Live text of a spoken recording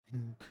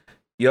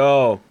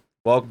Yo,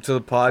 welcome to the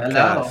Hello.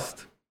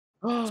 podcast.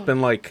 It's been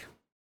like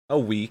a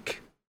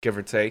week, give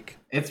or take.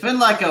 It's been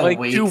like a Like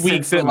week 2 since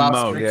weeks the at last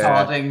most.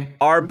 recording.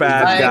 Our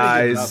bad, Like-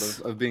 guys.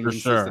 Of being For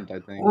sure.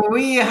 consistent, I think.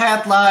 We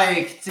had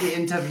like the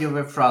interview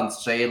with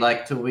Franz J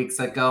like 2 weeks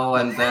ago,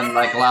 and then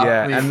like last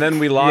Yeah, week. and then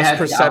we we lost had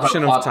the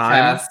perception other of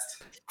time, podcast.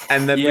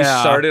 and then we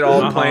Yeah, started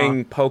all uh-huh.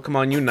 playing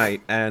Pokemon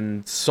Unite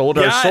and sold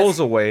our Yes. souls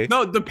away.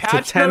 No, the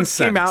patch 10 notes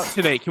came out cents.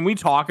 today. Can we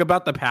talk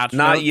about the patch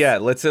Not notes?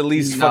 yet. Let's at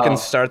least No. fucking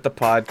start the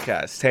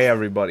podcast. Hey,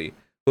 everybody.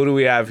 Who do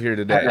we have here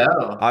today?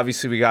 Hello.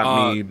 Obviously, we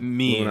got me,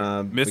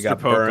 Luna, we Mr. got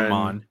Burren,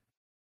 Pokemon,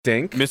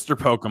 Dink, Mr.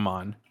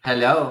 Pokemon.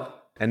 Hello.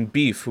 and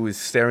Beef, who is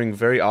staring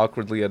very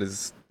awkwardly at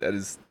his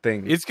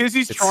thing. It's because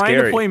he's It's trying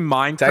scary. to play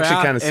Minecraft actually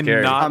kinda and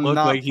scary. not I'm look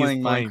not like he's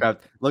playing playing. Minecraft.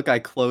 Look, I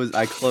closed.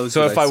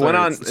 So if I went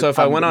on,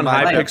 I'm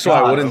not- Hypixel,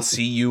 I wouldn't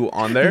see you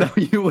on there. No,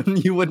 you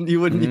wouldn't.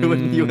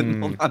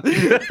 Hold on.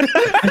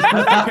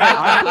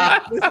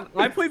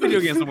 I play video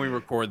games when we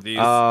record these.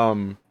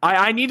 Um,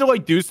 I need to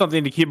like do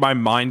something to keep my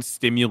mind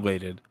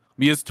stimulated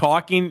because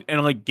talking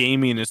and like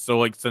gaming is so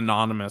like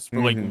synonymous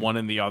for like Mhm. one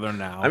and the other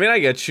now. I mean, I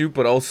get you,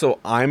 but also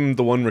I'm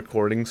the one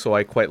recording, so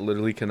I quite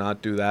literally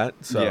cannot do that.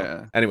 So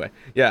Yeah. anyway,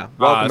 yeah,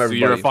 welcome so everybody.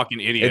 you're a fucking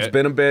idiot. It's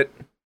been a bit.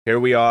 Here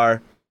we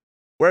are.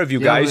 Where have you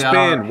Here guys we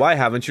been? are. Why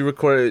haven't you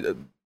recorded?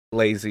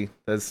 Lazy.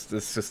 That's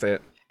just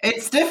it.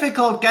 It's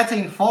difficult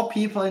getting 4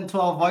 people into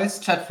a voice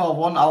chat for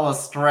 1 hour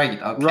straight.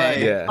 Okay. Right.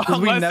 Yeah,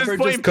 Because we Unless never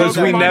it's playing just because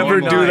we Pokemon never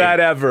Unite. do that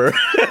ever.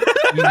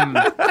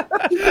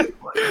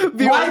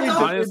 The Why only don't-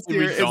 difference Honestly,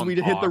 we here is don't we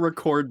hit the talk.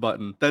 record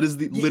button. That is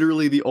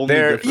literally the only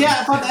There- difference.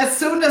 Yeah, but as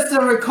soon as the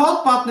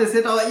record button is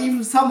hit, or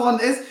even someone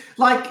is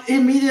like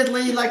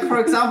immediately, like for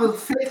example,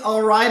 Fit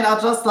or Ryan are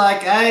just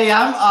like, "Hey,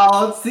 I'm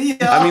out. See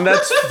ya." I mean,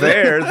 that's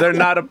fair. They're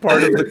not a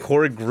part of the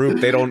core group.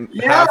 They don't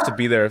Yeah, have to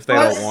be there if they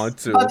But- don't want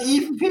to. But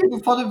even people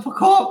for the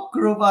core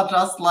group are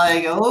just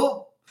like,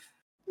 "Oh."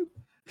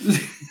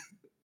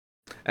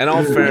 In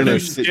all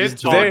fairness, Shit Just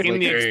talking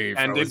the "Hey,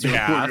 extended fellas, we're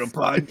cast.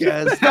 recording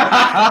a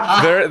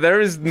podcast." there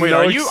is Wait, no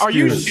are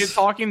you excuse. shit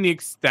talking the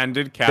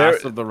extended cast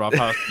There- of the Rough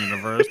House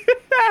universe?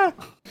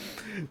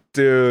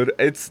 Dude,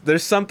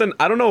 there's something.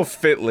 I don't know if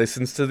Fit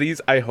listens to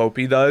these. I hope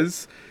he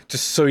does,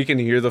 just so he can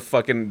hear the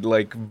fucking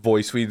like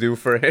voice we do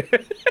for him.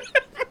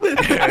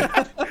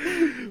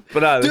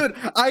 But Dude,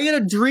 I had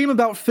a dream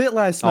about Fit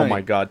last night. oh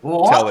my god,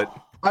 What? tell it.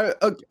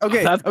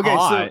 Okay. That's okay.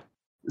 hot.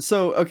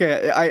 So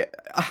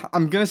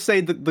I'm gonna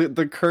say that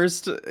the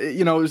cursed,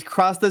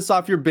 cross this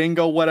off your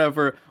bingo,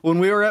 whatever. When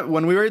we were at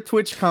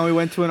TwitchCon, we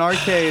went to an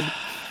arcade.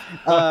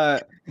 All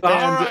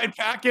and- right,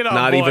 pack it up,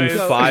 Not even boys.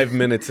 5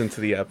 minutes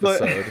into the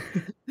But,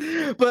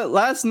 episode. but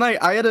last night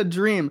I had a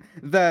dream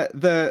that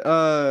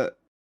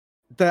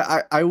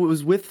I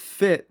was with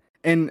Fit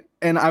and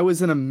I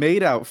was in a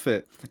maid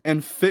outfit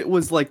and Fit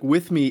was like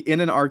with me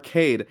in an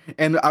arcade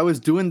and I was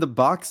doing the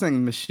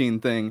boxing machine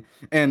thing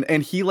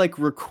and he like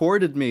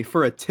recorded me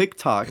for a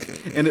TikTok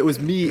and it was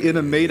me in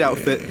a maid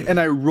outfit and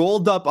I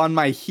rolled up on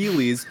my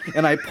Heelys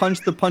and I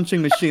punched the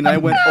punching machine and I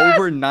went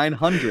over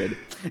 900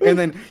 and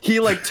then he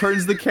like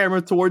turns the camera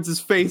towards his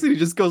face and he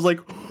just goes like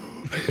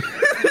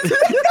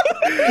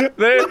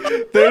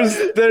there's.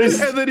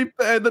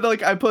 and then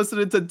like I posted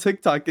it to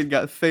TikTok and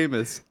got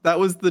famous. That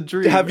was the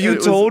dream. Have you and it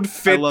was- told I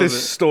Fit love this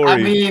it. story? I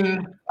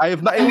mean, I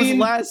have not. It was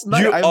last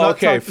night. You, I have not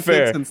okay, talked to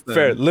fair, Fit since then.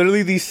 fair.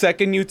 Literally, the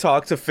second you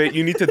talk to Fit,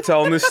 you need to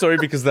tell him this story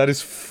because that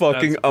is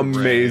fucking That's great.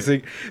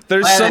 amazing.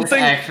 There's That is something.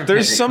 actually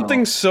There's pretty something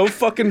cool. so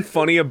fucking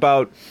funny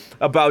about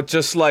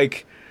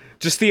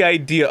just the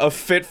idea of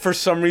Fit for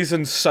some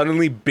reason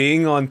suddenly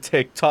being on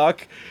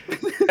TikTok,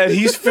 and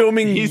he's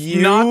filming He's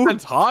you not the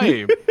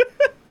type.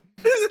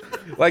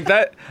 like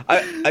that.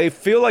 I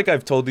feel like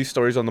I've told these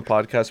stories on the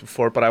podcast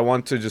before, but I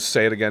want to just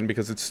say it again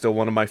because it's still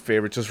one of my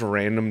favorite, just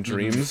random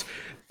dreams.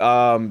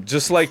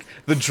 Just like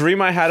the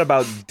dream I had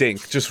about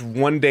Dink, just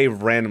one day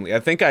randomly. I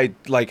think I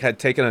had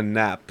taken a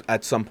nap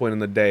at some point in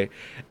the day,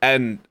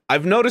 and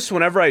I've noticed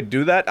whenever I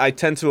do that, I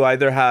tend to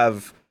either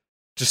have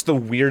just the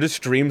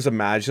weirdest dreams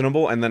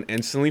imaginable and then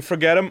instantly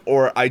forget them,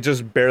 or I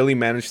just barely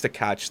manage to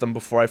catch them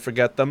before I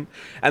forget them.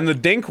 And the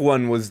Dink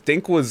one was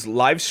Dink was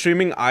live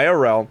streaming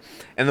IRL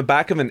in the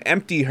back of an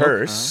empty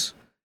hearse.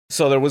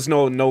 So there was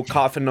no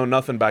coffin, no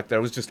nothing back there.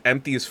 It was just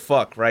empty as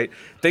fuck, right?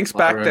 Dink's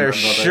back there remember this.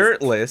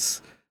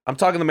 shirtless. I'm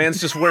talking the man's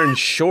just wearing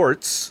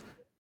shorts.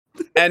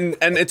 And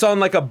it's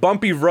on like a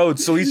bumpy road,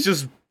 so he's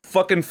just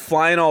fucking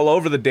flying all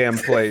over the damn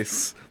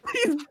place.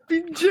 He's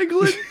been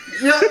jiggling.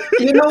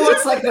 you know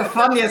what's like the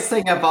funniest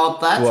thing about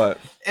that? What?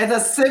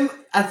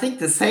 I think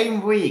the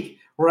same week,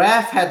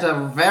 Raph had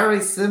a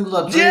very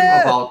similar dream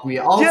Yeah! about me,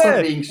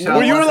 also being shirtless.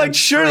 Where you were like and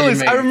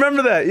shirtless. I screaming.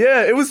 remember that.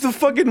 Yeah, it was the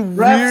fucking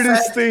Raph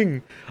weirdest said-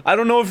 thing. I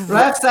don't know if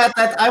Raph said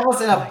that I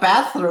was in a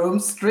bathroom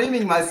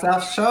streaming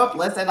myself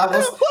shirtless and I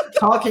was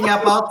talking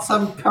about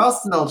some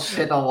personal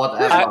shit or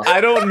whatever. I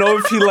don't know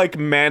if he like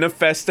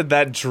manifested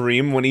that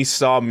dream when he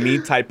saw me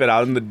type it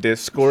out in the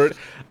Discord.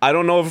 I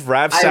don't know if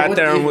Raph I sat wouldn't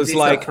there and even was be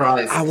like,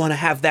 surprised. I want to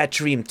have that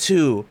dream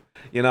too.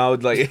 You know,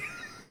 like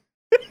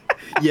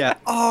Yeah.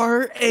 That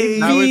was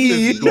R-A-V.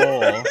 his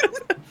goal.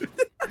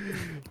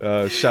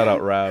 Shout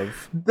out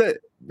Rav.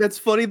 That's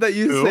funny that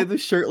you Who? say the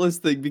shirtless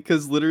thing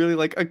because literally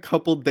like a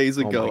couple days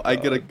Oh my ago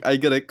God. I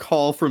get a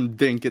call from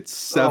Dink at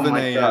 7 my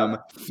a.m. God.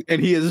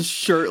 and he is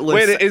shirtless.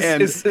 Wait,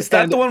 and, is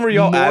that and the one where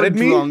y'all more added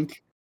me?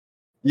 drunk.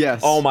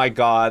 Yes. Oh my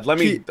God. Let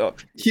me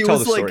He tell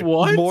was the like story.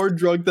 What? more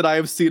drunk than I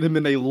have seen him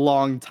in a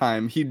long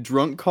time. He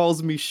drunk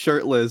calls me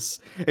shirtless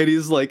and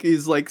he's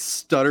like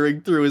stuttering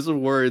through his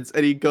words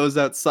and he goes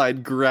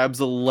outside, grabs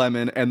a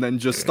lemon, and then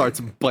just starts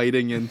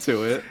biting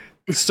into it.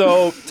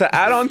 So to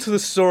add on to the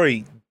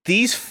story,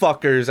 these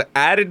fuckers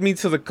added me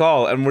to the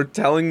call and were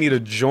telling me to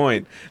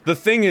join. The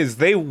thing is,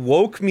 they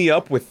woke me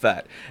up with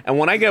that. And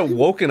when I get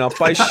woken up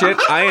by shit,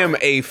 I am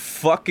a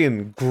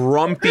fucking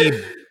grumpy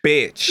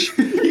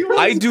bitch.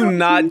 I do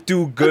not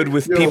do good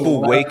with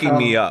people waking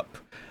me up.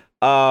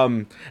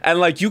 And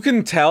like you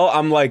can tell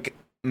I'm like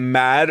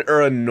mad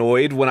or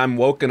annoyed when I'm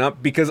woken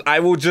up because I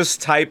will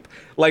just type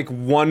like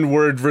one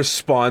word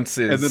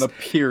responses. And then a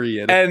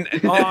period. And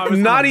I was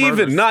not on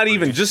a murder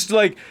even spree. just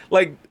like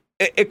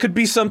it could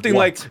be something What?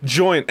 like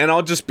join and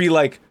I'll just be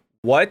like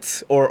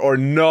what or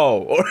no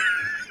or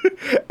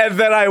and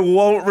then I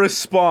won't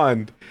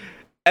respond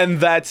and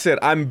that's it.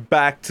 I'm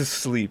back to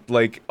sleep.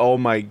 Like, oh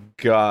my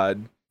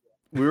God.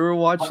 We were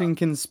watching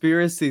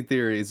conspiracy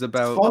theories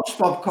about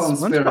SpongeBob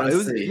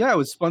conspiracy. It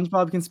was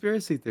SpongeBob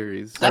conspiracy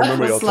theories. That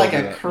remember y'all was like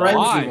told me a that. crazy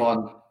Why?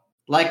 one.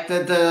 Like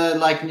the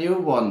like new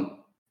one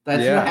that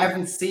you Yeah.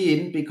 haven't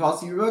seen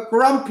because you were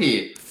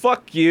grumpy.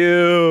 Fuck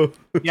you.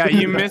 Yeah,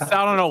 you missed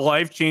out on a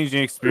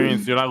life-changing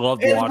experience, dude. I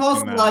loved It was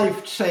watching that.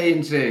 life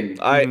changing.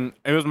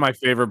 It was my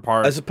favorite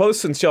part. I suppose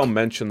since y'all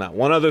mentioned that,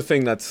 one other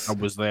thing that's I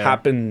was there.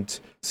 happened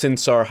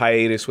since our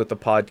hiatus with the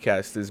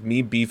podcast is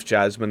me, Beef,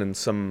 Jasmine, and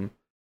some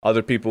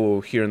other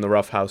people here in the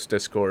Rough House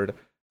Discord.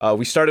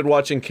 We started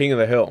watching King of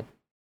the Hill.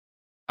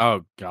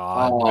 Oh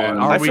God! Oh, man.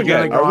 I Are we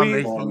forget, gonna go are on we-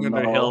 the King of Oh,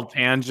 the no. Hill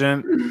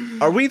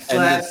tangent? Are we End of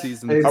That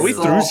season is are we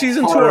two. through so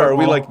season 2 or are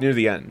we horrible. like near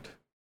the end?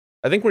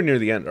 I think we're near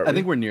the end. I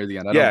think we're near the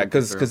end. I don't yeah, think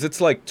we're because through. it's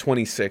like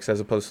 26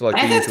 as opposed to like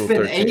That the has usual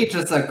been 13.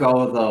 ages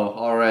ago though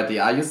already.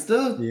 Are you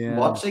still Yeah.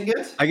 watching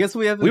it? I guess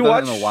we haven't We done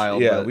watched it in a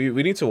while. yeah, but we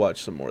need to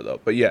watch some more though.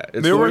 But yeah,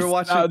 it's There we was were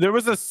watching- there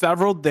was a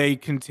several day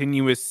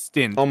continuous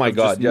stint. Oh my of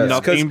God, just yes,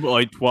 nothing but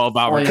like 12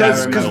 hours. Oh, yeah,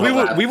 I because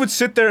remember that. we would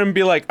sit there and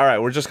be like, all right,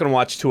 we're just gonna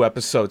watch 2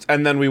 episodes,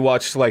 and then we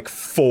watched like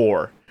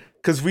 4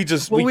 because we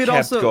we'd kept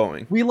also,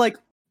 going. We like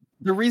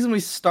the reason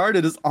we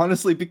started is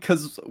honestly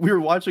because we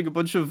were watching a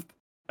bunch of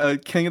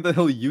King of the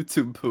Hill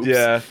YouTube poops.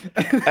 Yeah,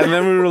 and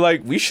then we were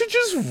like, we should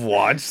just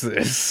watch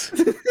this,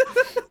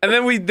 and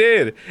then we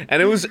did,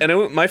 and it was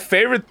my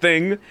favorite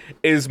thing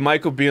is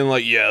Michael being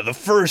like, yeah, the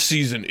first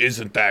season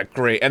isn't that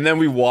great, and then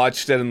we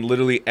watched it, and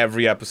literally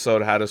every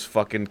episode had us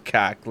fucking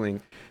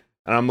cackling.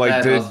 And I'm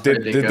like, That was did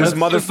pretty this good. That's just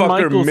motherfucker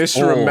Michael's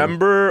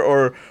misremember,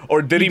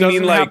 or did he doesn't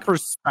mean have like,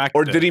 perspective.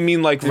 or did he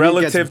mean like Maybe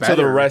it gets relative to the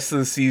better. rest of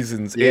the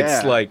seasons? It's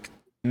Yeah. like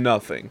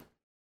nothing.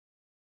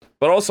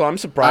 But also, I'm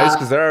surprised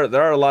because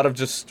there are a lot of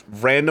just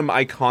random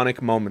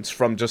iconic moments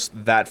from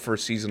just that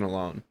first season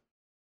alone.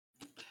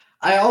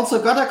 I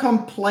also gotta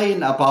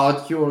complain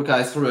about you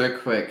guys real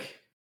quick.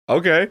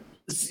 Okay.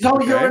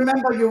 So you Okay.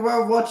 remember you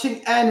were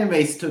watching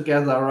animes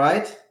together,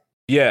 right?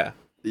 Yeah.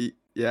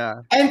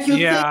 Yeah. And you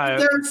Yeah.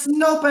 think there's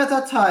no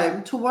better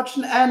time to watch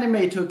an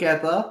anime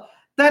together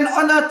than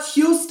on a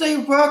Tuesday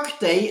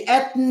workday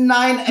at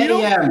 9 We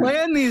don't a.m.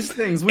 plan these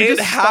things. We It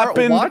just start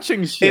happened-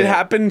 watching shit. It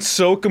happened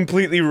so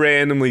completely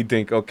randomly,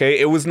 Dink. Okay,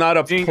 it was not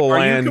a Dink, are you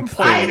planned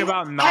complaining thing.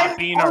 about not I'm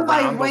being on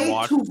my around to way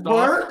watch to stuff?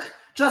 work,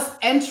 just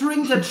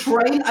entering the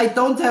train. I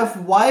don't have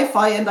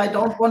Wi-Fi, and I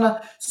don't want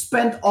to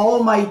spend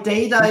all my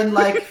data in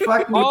like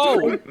fucking. Oh,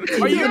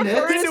 20 are you minutes.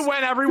 referring to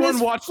when everyone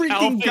this watched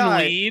freaking Elfen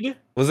guy- Lied?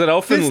 Was it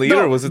Elfin Lead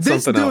or was it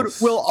this something dude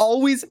else? will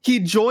always he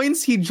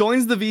joins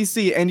the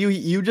VC and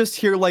you just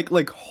hear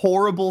like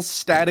horrible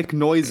static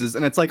noises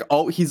and it's like,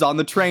 oh, he's on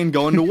the train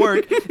going to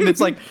work and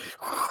it's like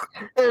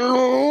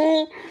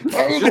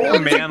Just a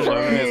man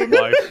living his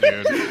life,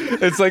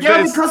 dude. It's like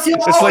Yeah, this. because you're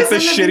It's like always the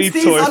in shitty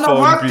VCs toy on a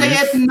phone workday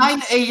beef. at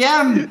 9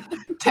 a.m.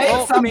 Take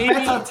Well, some maybe-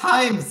 better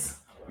times.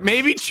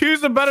 Maybe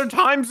choose a better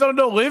time zone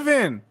to live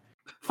in.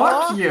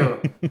 Fuck you.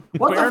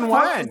 What Where the and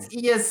fuck when? is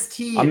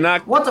EST? I'm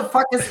not- What the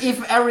fuck is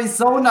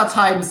Arizona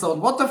time zone?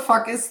 What the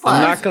fuck is that?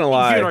 I'm not gonna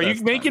lie. Dude, are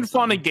you making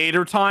fun of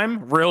Gator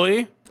time?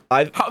 Really?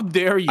 I How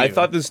dare you? I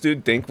thought this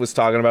dude Dink was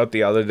talking about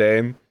the other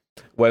day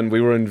when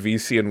we were in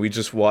VC and we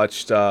just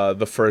watched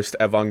the first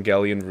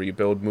Evangelion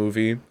Rebuild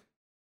movie.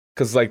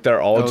 Cause like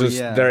they're all Oh, just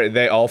yeah.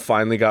 they all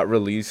finally got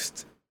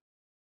released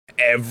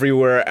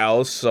everywhere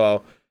else.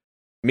 So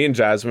me and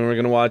Jasmine were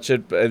gonna watch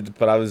it,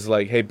 but I was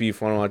like, "Hey,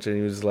 Beef, wanna watch it?" And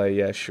he was like,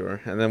 "Yeah,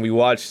 sure." And then we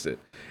watched it,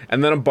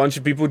 and then a bunch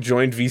of people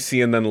joined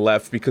VC and then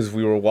left because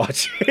we were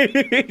watching.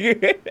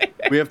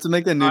 we have to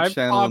make a new I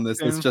channel on this.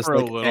 popped It's in just for a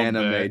like little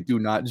anime. bit. Do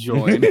not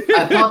join.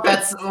 I thought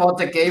that's what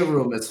the gay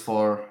room is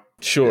for.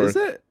 Sure. Is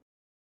it?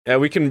 Yeah,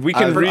 we can I read.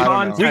 don't know.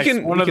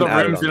 Context, one of the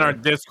add it rooms on in our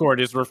there. Discord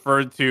is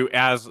referred to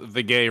as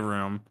the gay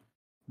room.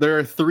 There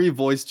are 3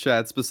 voice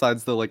chats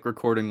besides the like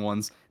recording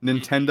ones.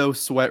 Nintendo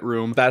Sweat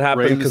Room. That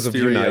happened Rey 'cause of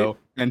Mysterio, Unite.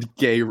 and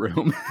Gay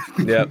Room.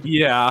 Yeah.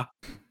 Yeah.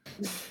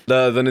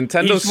 The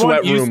Nintendo Each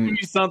Sweat one used Room. to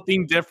be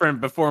something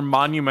different before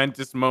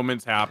monumentous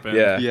moments happened.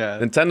 Yeah. Yeah.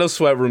 Nintendo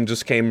Sweat Room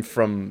just came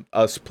from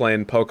us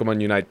playing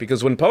Pokemon Unite,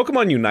 because when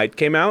Pokemon Unite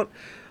came out,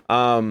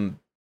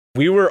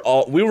 we were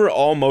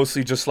all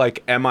mostly just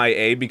like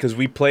MIA, because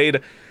we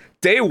played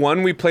day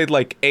one, we played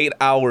like 8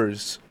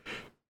 hours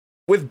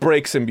with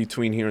breaks in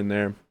between here and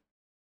there.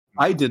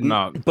 I didn't.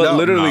 No, But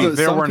literally,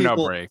 there some were no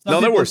people- breaks. some No,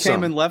 there people were came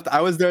some. and left.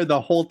 I was there the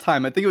whole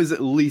time. I think it was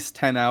at least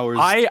 10 hours.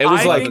 It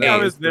was I like think I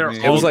eight was there. for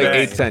me. It was all like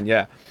day. 8, 10,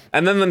 yeah.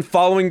 And then the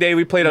following day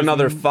we played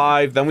another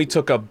 5, then we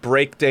took a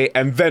break day,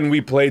 and then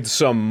we played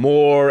some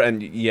more,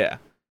 and yeah.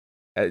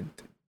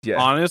 Yeah.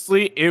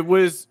 Honestly, it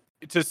was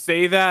to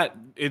say that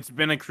it's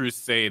been a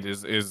crusade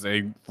is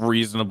a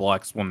reasonable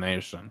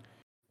explanation.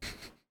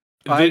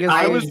 I guess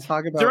I we was can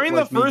talk about, during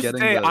like, the me first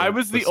getting day. I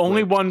was the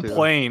only Switch, one too.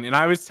 playing, and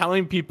I was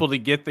telling people to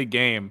get the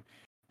game.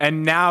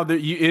 And now that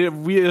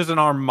we is an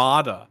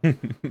armada.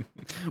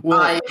 Well,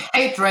 I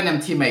hate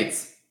random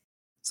teammates.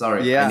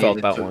 Sorry. Yeah. I Felt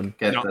needed that to one.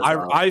 get No, this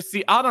out. I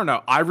see. I don't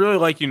know. I really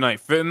like Unite.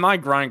 Fit and I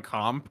grind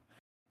comp,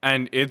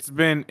 and it's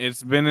been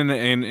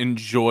an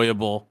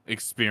enjoyable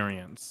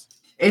experience.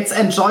 It's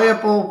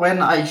enjoyable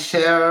when I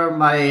share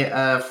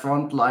my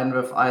front line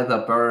with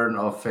either Burn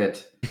or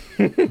Fit.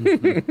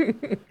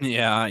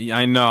 Yeah,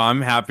 I know.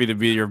 I'm happy to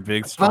be your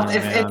big strong But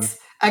if man. it's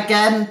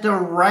again the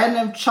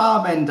random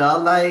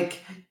Charmander like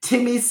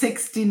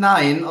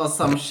Timmy69 or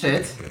some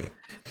shit,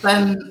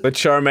 then The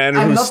Charmander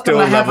I'm who's not still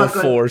gonna have level a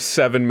good- 4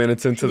 7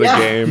 minutes into the Yeah.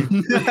 game.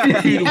 Dude,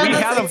 Yeah, we that's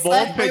had a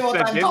exactly Vulpix what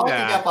that I'm did talking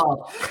that.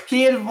 about.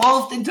 He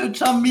evolved into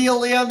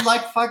Charmeleon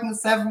like fucking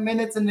 7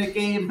 minutes in the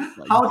game.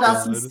 How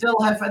does he God. still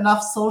have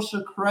enough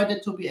social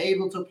credit to be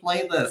able to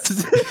play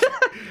this?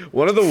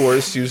 One of the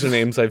worst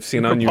usernames I've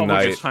seen on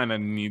Republic Unite. kind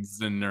of needs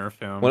to nerf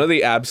him. One of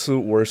the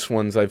absolute worst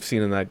ones I've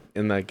seen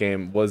in that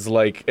game was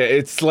like,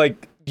 it's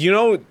like, you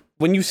know,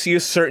 when you see a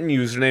certain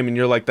username and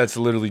you're like, that's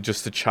literally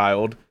just a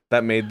child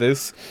that made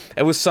this.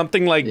 It was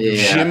something like Yeah.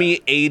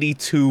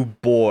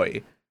 Jimmy82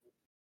 boy.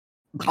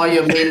 Oh,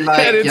 you mean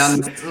like And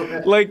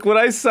young? Like when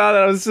I saw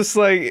that, I was just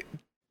like,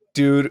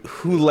 dude,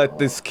 who let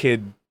this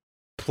kid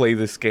play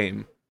this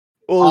game?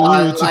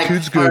 Oh, it's like, a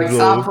kid's for game, though.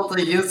 example,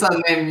 the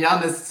username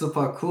Jan is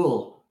super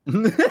cool.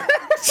 You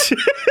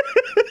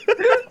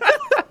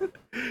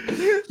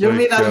My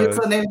mean a God.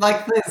 username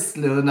like this,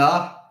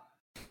 Luna?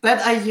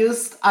 That I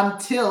used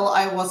until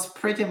I was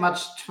pretty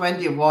much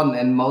 21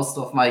 in most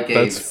of my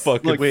games. That's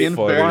fucking Look, in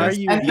funny. fairness,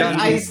 And Jan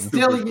I is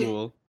still super u-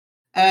 cool.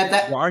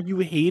 That Why are you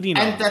hating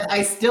and on that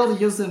I still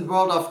use in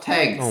World of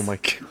Tanks. Oh my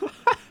god.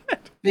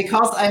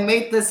 Because I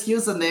made this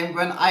username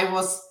when I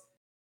was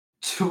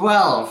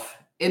 12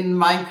 in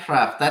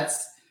Minecraft.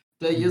 That's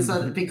the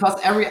user because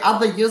every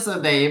other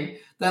username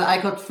that I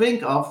could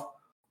think of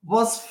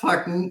was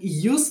fucking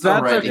used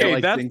That's already. okay.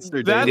 like that's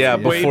Dinkster that's Yeah,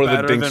 Daily. way before the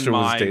better than Dinkster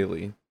was mine.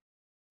 daily.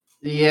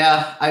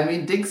 Yeah, I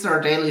mean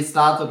Dinkster Daily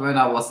started when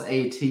I was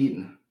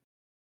 18.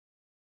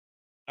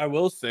 I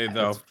will say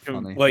though, That's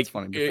funny. like That's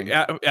funny to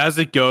think. as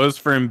it goes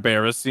for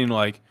embarrassing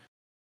like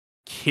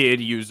kid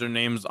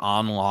usernames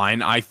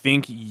online, I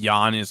think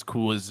Jan is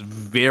cool is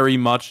very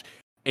much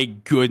a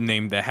good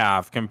name to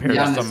have compared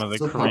Jan to is some of the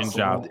super cringe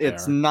cool. out there.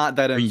 It's not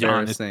that Jan is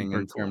embarrassing super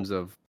in cool. terms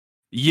of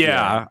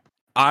Yeah.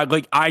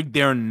 I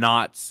dare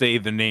not say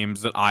the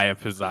names that I have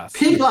possessed.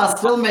 People are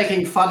still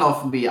making fun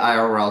of me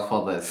IRL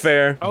for this.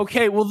 Fair.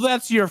 Okay, well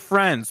that's your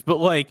friends, but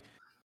like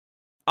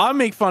I'll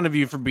make fun of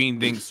you for being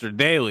Dinkster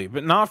Daily,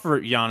 but not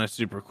for Jan is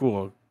super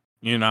cool,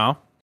 you know?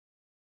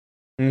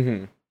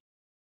 Mm-hmm.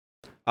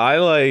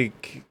 I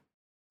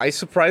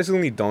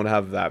surprisingly don't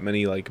have that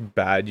many like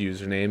bad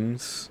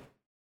usernames.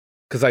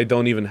 Because I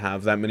don't even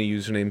have that many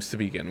usernames to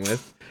begin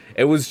with.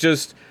 It was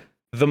just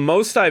the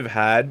most I've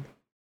had,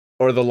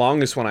 or the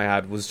longest one I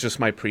had was just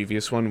my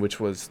previous one, which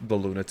was the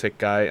Lunatic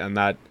guy, and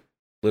that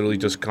literally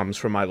just comes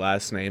from my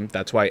last name.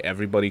 That's why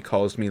everybody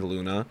calls me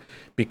Luna,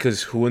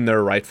 because who in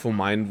their rightful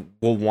mind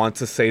will want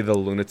to say the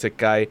Lunatic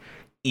guy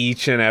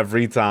each and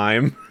every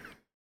time?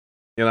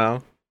 You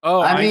know?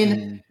 Oh, I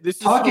mean, this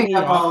is talking totally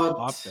off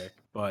about- topic,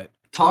 but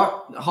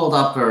Hold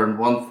up, Burn,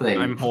 one thing.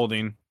 I'm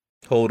holding.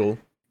 Total.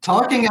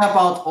 Talking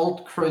about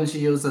old cringe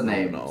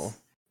usernames. no.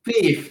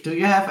 Beef, do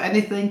you have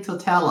anything to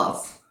tell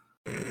us?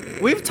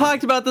 We've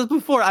talked about this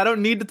before. I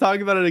don't need to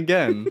talk about it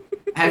again.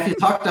 Have you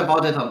talked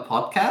about it on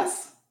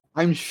podcasts?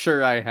 I'm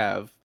sure I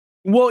have.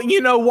 Well, you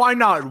know, why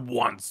not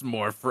once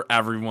more for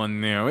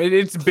everyone new?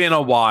 It's been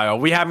a while.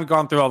 We haven't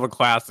gone through all the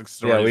classic Yeah,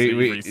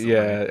 stories.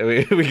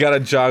 we gotta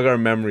jog our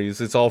memories.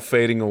 It's all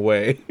fading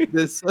away.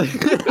 This can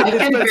it's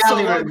been barely so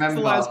long since remember. the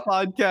last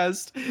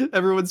podcast.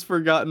 Everyone's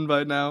forgotten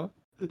by now.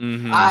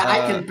 Mhm.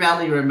 I can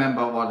barely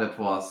remember what it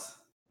was.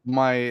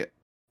 My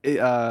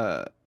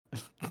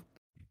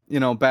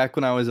back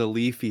when I was a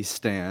Leafy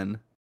stan,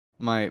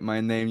 my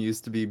name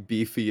used to be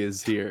Beefy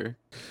is here.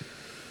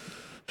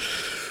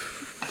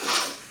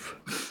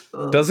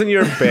 Doesn't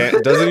your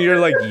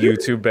like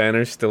YouTube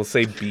banner still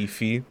say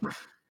beefy?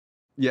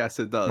 Yes,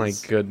 it does. My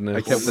goodness.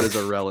 I kept it as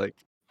a relic.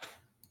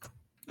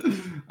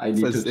 I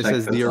need to It check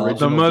says this the out.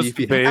 original The most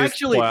Leafy. based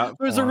Actually,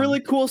 there's a really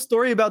cool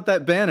story about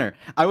that banner.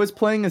 I was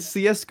playing a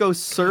CS:GO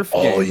surf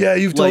game. Oh yeah,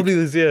 you've told me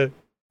this. Yeah.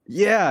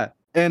 Yeah,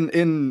 and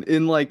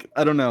in like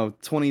I don't know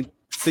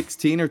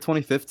 2016 or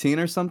 2015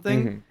 or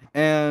something,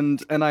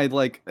 Mhm. and I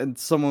like and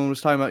someone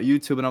was talking about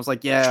YouTube, and I was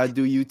like, yeah, I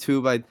do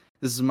YouTube.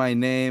 This is my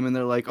name, and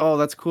they're like, oh,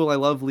 that's cool. I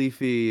love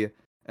Leafy.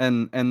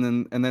 And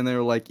then they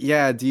were like,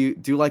 yeah, do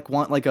you like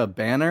want like a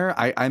banner?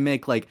 I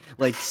make like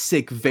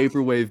sick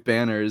vaporwave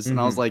banners, and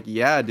I was Mhm. like,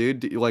 yeah,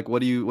 dude. Like,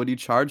 what do you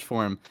charge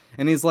for him?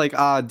 And he's like,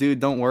 dude,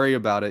 don't worry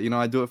about it.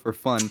 I do it for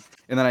fun.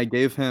 And then I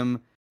gave him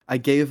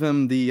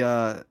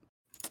the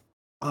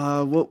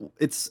I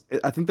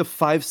think the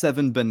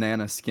 5-7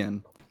 banana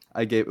skin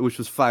I gave, which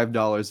was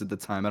 $5 at the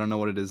time. I don't know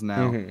what it is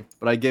now, Mhm.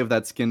 but I gave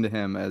that skin to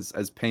him as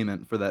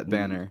payment for that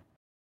banner.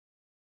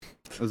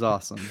 It was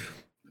awesome.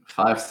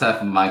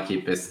 5-7 monkey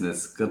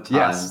business. Good times.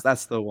 Yes,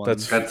 that's the one.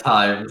 That's Good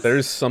times.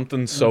 There's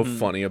something so Mhm.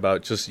 funny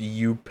about just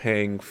you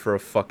paying for a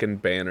fucking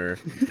banner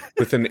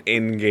with an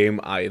in-game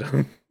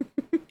item.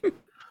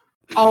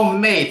 Oh,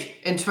 mate,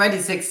 in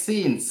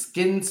 2016,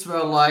 skins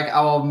were like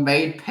our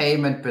main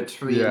payment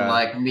between Yeah.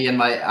 like me and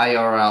my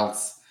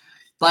IRLs.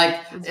 Like,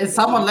 if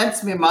someone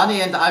lends me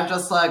money and I'm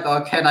just like,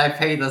 oh, can I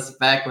pay this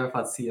back with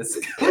a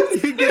CS:GO?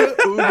 You get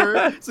an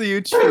Uber, so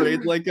you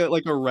trade like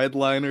a red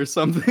line or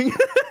something.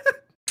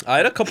 I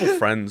had a couple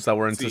friends that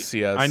were into See,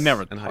 CS. I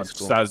never in high touched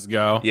school.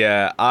 CS:GO.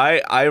 Yeah,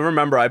 I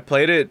remember I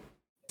played it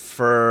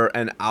for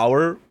an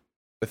hour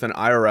with an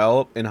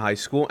IRL in high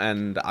school,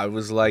 and I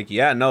was like,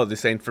 yeah, no,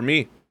 this ain't for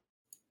me.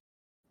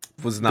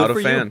 Was not Good a for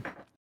you. fan.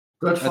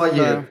 Good for That's,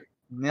 you.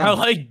 yeah. I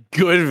like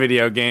good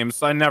video games,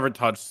 so I never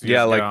touched CS:GO.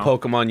 Yeah, like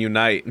Pokemon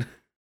Unite.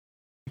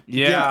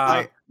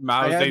 Yeah,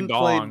 Mao hadn't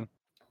played- Zedong.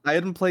 I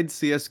hadn't played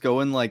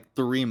CS:GO in like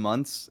 3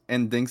 months,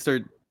 and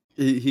Dingster,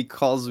 he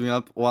calls me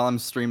up while I'm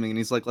streaming, and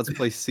he's like, "Let's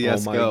play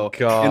CS:GO."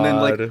 God. And then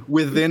like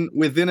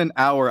within an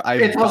hour, I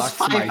It was doxed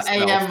 5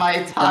 myself, a.m.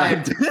 my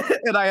time.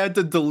 and I had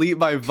to delete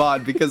my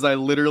VOD because I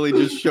literally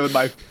just showed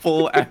my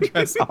full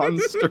address on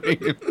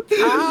stream.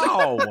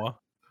 Ow!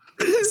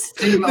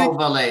 Steam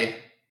overlay.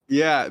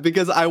 Yeah,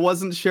 because I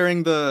wasn't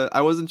sharing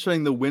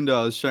the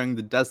window, I was sharing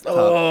the desktop.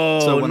 Oh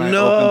So when I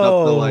no! opened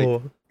up the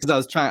like, because I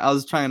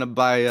was trying to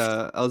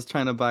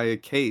buy a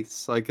case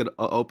so I could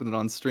open it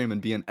on stream and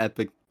be an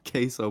epic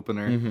case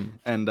opener. Mhm.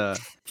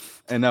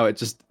 And no, it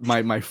just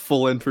my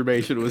full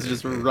information was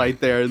just right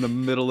there in the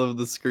middle of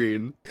the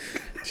screen.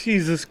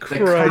 Jesus The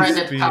Christ,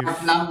 credit Beef.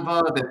 card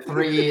number, the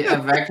 3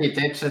 wacky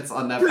digits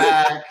on the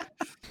back,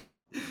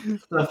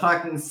 the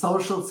fucking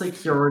social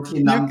security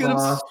You could number,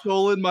 have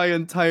stolen my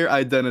entire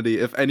identity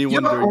if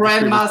anyone your during the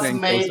stream was grandma's paying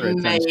closer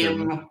maiden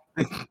attention.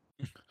 name.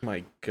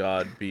 My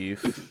God,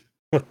 Beef.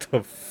 What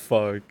the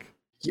fuck?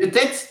 You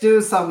did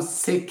do some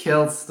sick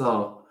kills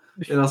though.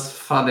 It was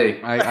funny.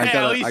 I At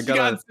got least I you got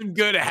got some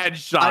good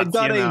headshots. I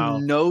got you know?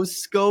 a no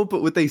scope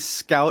with a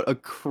scout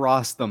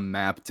across the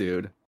map,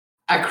 dude.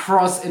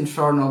 Across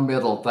Inferno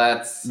Middle,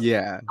 that's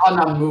Yeah. on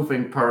a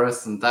moving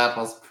person. That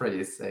was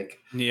pretty sick.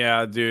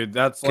 Yeah, dude,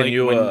 that's Can like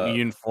you, when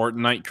you in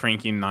Fortnite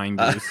cranking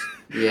 90s.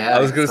 Yeah, I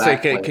was gonna say,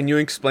 exactly. can you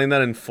explain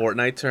that in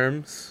Fortnite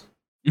terms?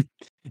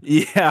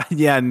 yeah,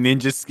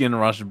 Ninja Skin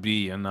Rush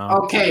B, you know.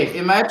 Okay,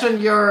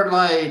 imagine you're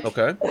like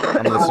Okay,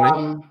 I'm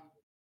listening.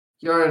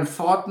 You're in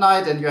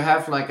Fortnite and you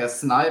have like a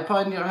sniper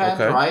in your hand,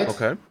 Okay, right?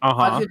 okay, Uh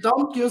But huh. you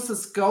don't use the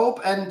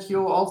scope and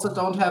you also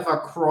don't have a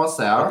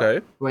crosshair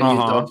okay. when you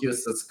Uh-huh. don't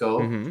use the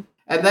scope. Mm-hmm.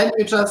 And then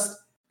you just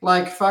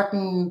like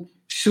fucking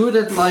shoot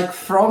it like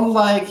from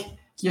like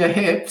your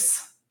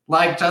hips,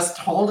 like just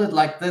hold it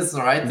like this,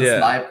 right? The Yeah.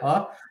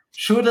 sniper.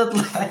 Shoot it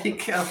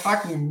like a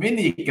fucking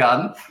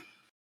minigun.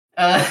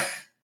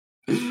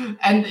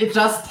 And it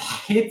just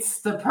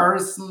hits the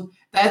person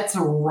that's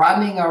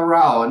running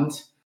around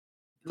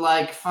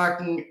like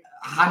fucking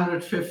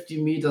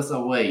 150 meters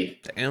away.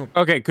 Damn.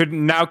 Okay, could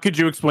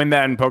you explain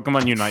that in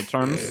Pokemon Unite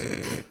terms?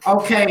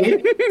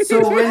 Okay,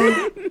 so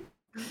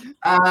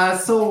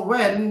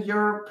when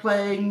you're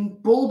playing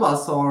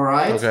Bulbasaur,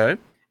 right? Okay.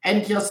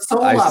 And your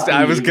solar I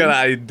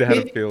beam had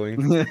a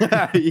feeling.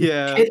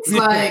 Yeah. it's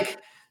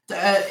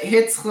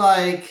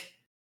like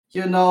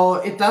you know,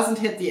 it doesn't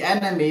hit the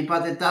enemy,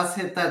 but it does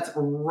hit that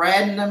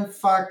random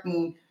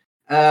fucking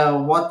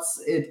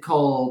what's it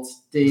called?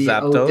 The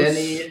Zapdos?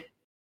 Odeni.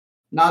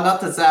 No,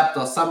 not the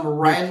Zapdos. Some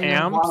random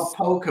camps? wild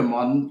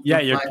Pokemon. Yeah,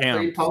 with, your like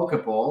 3 camps.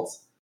 Pokeballs.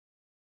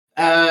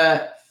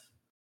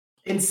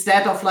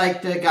 Instead of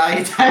like the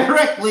guy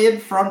directly in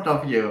front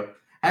of you.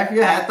 Have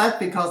you had that?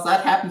 Because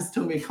that happens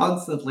to me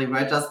constantly,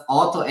 where it just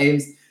auto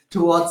aims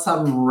towards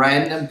some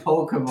random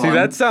Pokemon. See,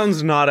 that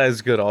sounds not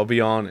as good. I'll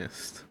be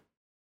honest.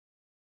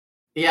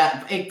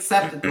 Yeah,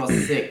 except it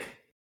was sick.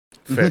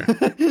 Fair.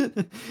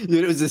 Dude,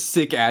 it was a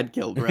sick ad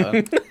kill, bro.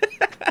 Yeah,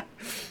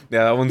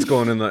 that one's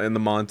going in the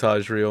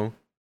montage reel,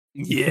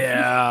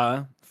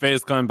 Yeah.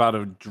 Faye's going about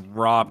to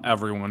drop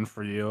everyone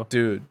for you.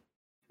 dude.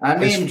 I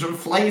mean,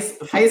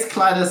 Face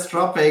Clan is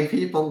dropping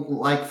people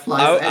like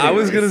flies. I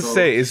was anyway, gonna so-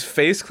 say, is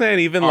Face Clan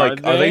even Are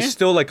like? Are they they?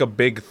 still like a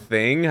big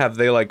thing? Have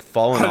they like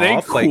fallen Are they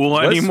off? Like, cool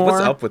what's anymore?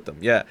 up with them?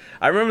 Yeah,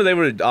 I remember they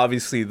were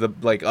obviously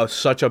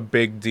such a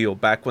big deal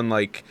back when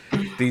like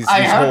these I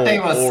these heard whole they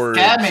were orgs,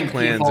 scamming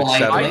clans, people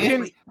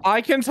etc.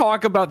 I can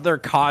talk about their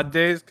COD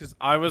days because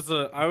I was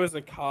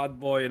a COD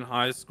boy in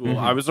high school.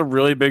 Mhm. I was a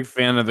really big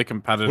fan of the Where'd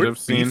competitive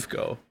scene, Beef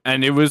go?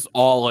 and it was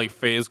all like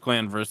FaZe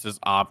Clan versus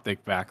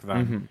Optic back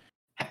then. Mhm.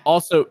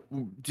 Also,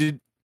 did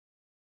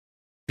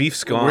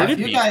Beef's where gone. did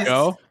You Beef guys-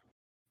 go?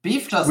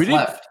 Beef just We did-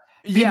 left.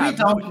 We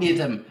don't need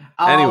him.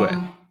 Anyway.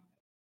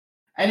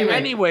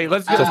 Anyway,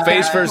 let's So get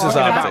FaZe versus what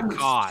Optic. happened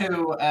COD.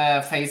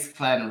 to FaZe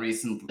Clan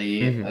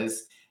recently Mhm.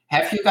 is,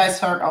 have you guys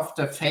heard of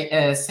the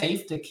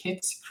Save the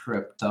Kids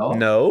crypto?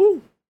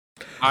 No.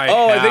 I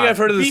think I've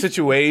heard of the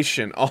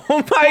situation. Oh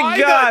my Why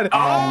the- god. Oh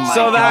my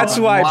So that's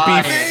God, why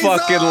why? Beef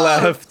fucking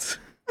left.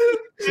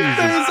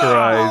 Jesus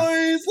Christ.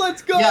 Boys,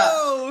 let's go.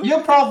 Yeah, you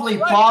probably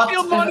Let's bought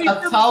steal money from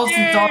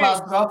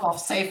 $1,000 worth of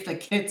Save the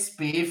Kids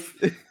beef.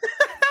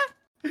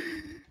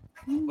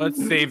 Let's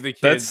save the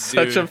kids. That's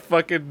such dude. a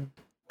fucking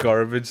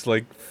garbage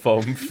like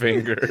foam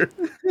finger.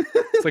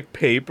 It's like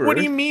paper. What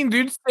do you mean,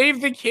 dude?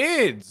 Save the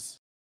kids.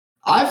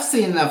 I've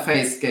seen a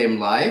FaZe game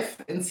live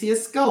in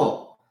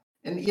CSGO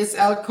in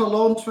ESL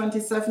Cologne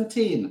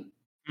 2017.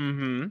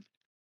 Mm-hmm.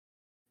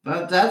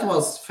 But that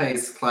was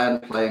FaZe Clan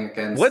playing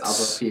against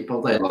What's- other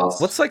people. They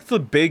lost. What's like the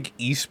big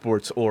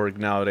esports org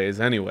nowadays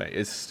anyway?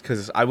 It's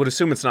because I would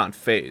assume it's not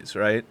FaZe,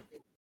 right?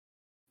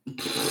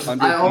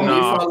 I only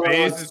No, follow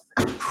FaZe is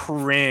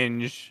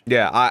cringe.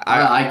 Yeah, I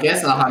I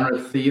guess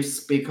 100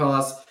 Thieves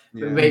because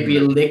Yeah. maybe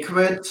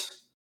Liquid.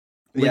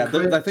 Yeah,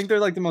 Liquid. I think they're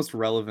like the most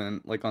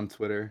relevant, like on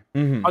Twitter.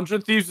 mhm.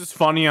 100 Thieves is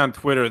funny on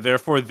Twitter,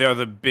 therefore they're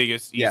the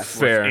biggest Yeah, esports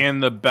fair.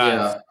 and the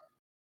best.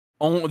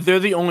 Yeah. They're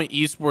the only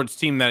esports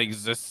team that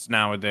exists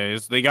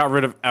nowadays. They got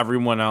rid of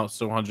everyone else,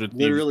 so 100 Thieves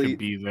Literally- could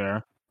be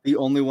there. The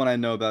only one I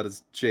know about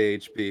is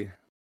JHP.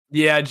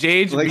 Yeah,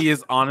 JHB Like-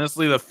 is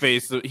honestly the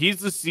face. He's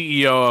the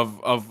CEO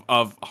of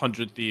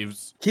 100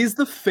 Thieves. He's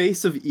the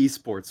face of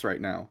esports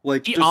right now.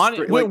 Like, He just on,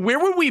 straight- where, like, where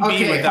would we be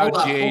Okay, without hold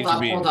up,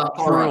 JHB? hold up.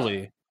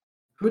 Truly,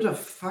 Who the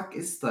fuck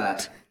is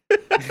that?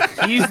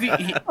 he's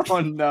the. oh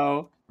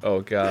no, Oh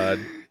god.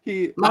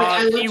 he. Like, I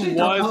He literally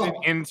don't was an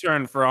know.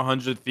 intern for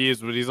 100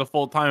 Thieves, but he's a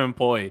full-time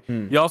employee.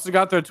 Hmm. He also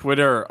got their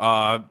Twitter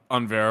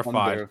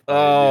unverified. Unverified,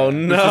 Oh yeah.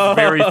 no. is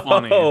very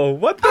funny.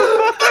 What the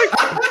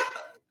fuck?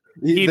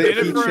 He did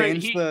it for-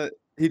 changed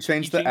he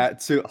changed the at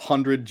to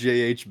 100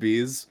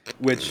 JHBs,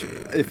 which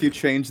if you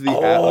change the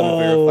at on a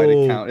verified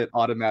Oh. account, it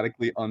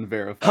automatically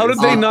unverifies. How did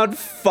they Uh, not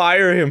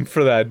fire him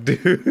for that,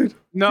 dude?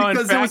 No, in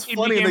Because it fact, was he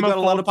funny, they became a got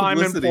a lot of full-time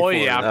publicity employee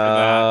for it. after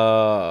that.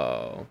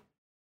 Oh.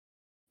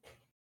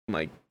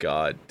 My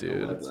god,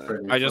 dude. That's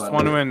pretty I just funny.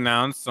 want to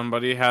announce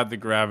somebody had the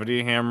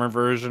gravity hammer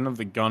version of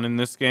the gun in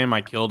this game.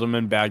 I killed him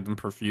and bagged him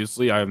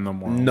profusely. I have no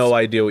morals. No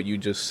idea what you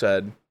just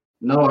said.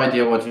 No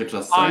idea what you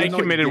just I said. know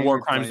what committed game war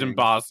you're crimes in playing.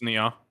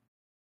 Bosnia.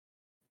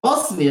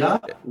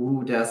 Bosnia?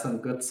 Ooh, there are some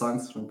good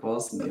songs from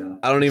Bosnia.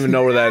 I don't even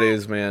know where that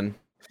is, man.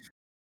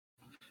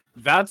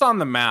 That's on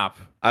the map.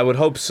 I would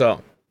hope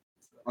so.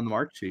 on the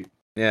mark sheet.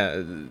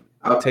 Yeah,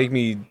 Oh. take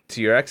me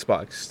to your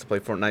Xbox to play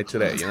Fortnite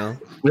today, you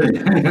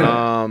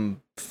know?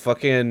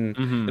 Fucking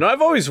Mhm. you know,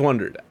 I've always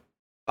wondered.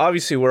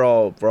 Obviously, we're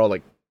all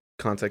like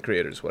content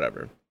creators,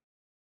 whatever.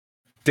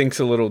 Dink's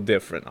a little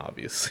different,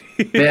 obviously.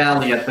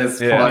 Barely at this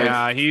Yeah. point.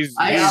 Yeah, he's.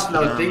 I he's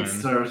upload German.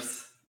 Dingsters.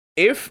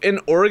 If an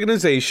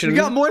organization We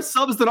got more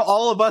subs than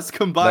all of us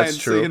combined. That's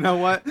So true. you know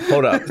what?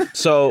 hold up.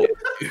 So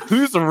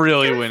Who's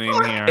really winning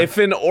here? if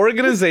an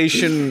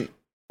organization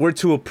were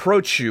to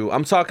approach you,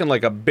 I'm talking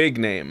like a big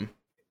name,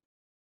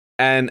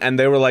 and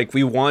they were like,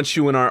 "We want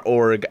you in our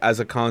org as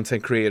a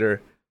content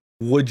creator,"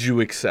 would you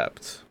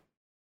accept?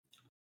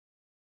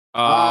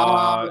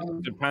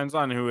 Depends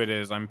on who it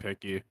is. I'm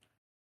picky.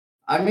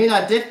 I mean,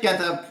 I did get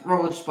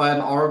approached by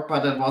an org,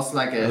 but it was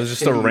like a It was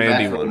just a shitty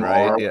randy veteran one,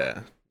 right? org. Yeah,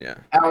 yeah.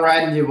 A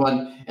randy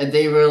one. And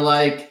they were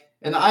like,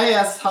 and I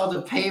asked how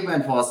the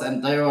payment was,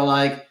 and they were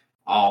like,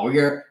 oh,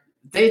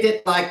 they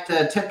did like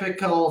the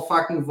typical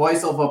fucking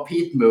voice over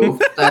Pete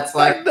move. That's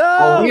like, No.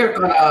 oh, we're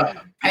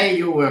gonna pay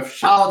you with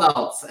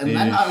shoutouts. And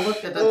then I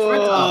looked at the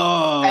Twitter,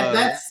 and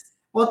that's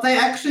what they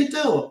actually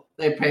do.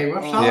 They pay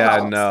with shoutouts.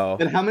 Yeah, no.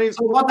 And how many,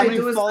 So what how they many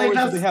do is followers they do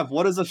just, they have?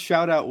 What is a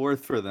shout out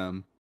worth for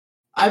them?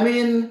 I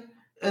mean,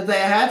 they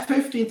had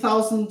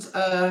 50,000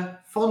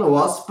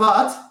 followers,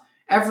 but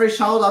every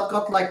shoutout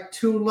got like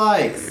 2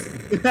 likes.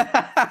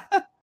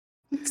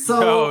 So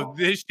No,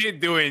 this shit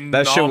doing.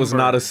 That shit was not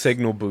a numbers.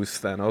 signal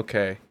boost then.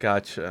 Okay,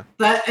 gotcha.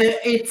 that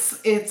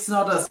it's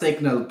not a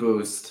signal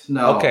boost.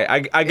 No. Okay,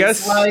 I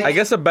guess like- I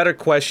guess a better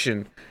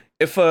question.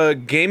 If a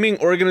gaming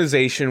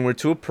organization were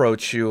to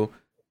approach you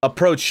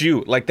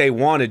like they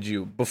wanted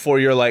you before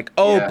you're like,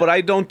 "Oh, Yeah. but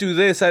I don't do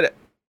this."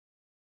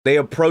 They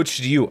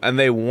approached you and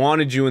they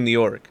wanted you in the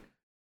org.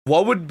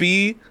 What would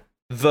be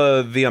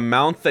the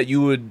amount that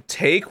you would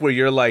take where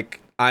you're like,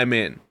 "I'm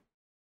in"?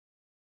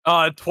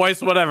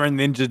 Twice whatever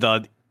Ninja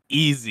did.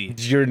 Easy.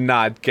 You're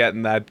not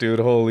getting that, dude.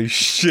 Holy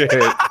shit.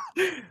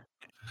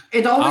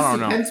 It I always don't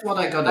know. depends what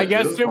I gotta I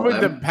guess do it for would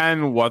them.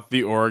 depend what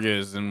the org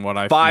is and what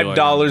I feel like $5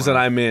 and worth.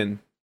 I'm in.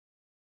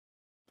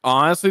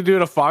 Honestly,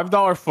 dude, a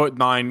 $5 foot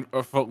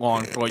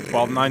long for like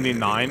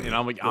 $12.99, and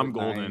I'm like, I'm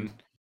golden.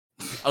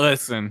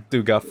 Listen,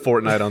 Dude got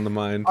Fortnite on the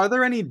mind. Are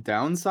there any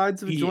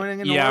downsides of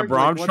joining an yeah, org? bro,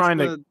 Like, I'm what's trying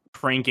the- to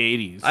crank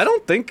 80s. I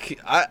don't think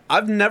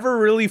I've never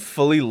really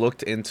fully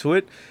looked into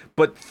it,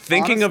 but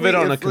thinking of it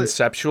Honestly, on a if the-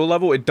 conceptual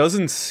level, it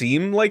doesn't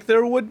seem like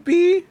there would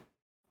be.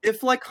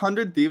 If like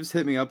 100 Thieves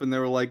hit me up and they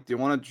were like, "Do you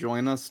want to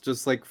join us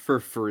just like for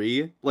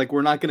free? Like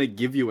we're not gonna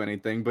give you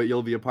anything, but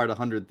you'll be a part of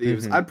 100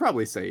 Thieves." Mhm. I'd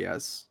probably say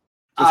yes.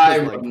 Just 'cause, I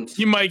like- wouldn't.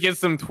 You might get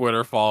some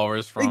Twitter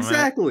followers from it.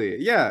 Exactly.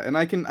 Yeah, and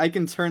I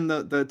can turn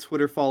the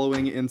Twitter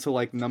following into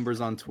like numbers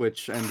on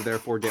Twitch and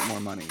therefore get more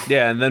money.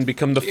 Yeah, and then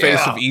become the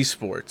face of Yeah.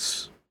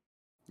 esports.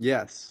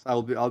 Yes,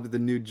 I'll be the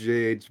new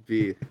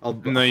JHB.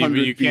 No,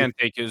 you can't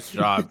take his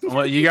job.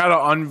 Well, you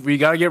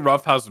gotta get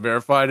Rough House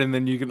verified, and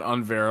then you can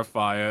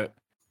unverify it.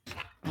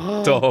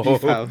 Dope.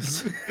 Beef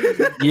House.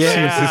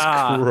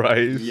 Yeah. Jesus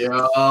Christ.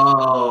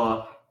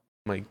 Yo.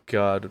 My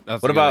God.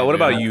 That's What a good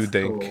about idea. you, That's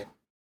Dink? cool.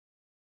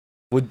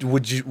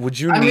 Would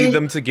you I need mean-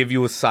 them to give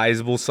you a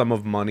sizable sum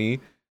of money,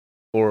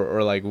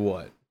 or like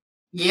what?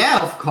 Yeah,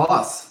 of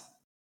course.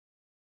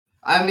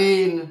 I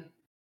mean,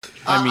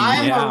 I'm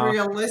yeah. a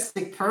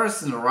realistic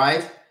person,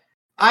 right?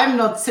 I'm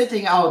not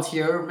sitting out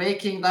here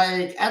making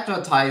like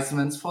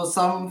advertisements for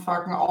some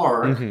fucking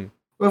org Mhm,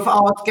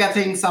 without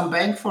getting some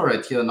bang for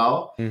it, you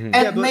know? mhm. And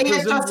Yeah, but may it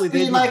just presumably be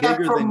they'd be like a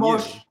bigger than you.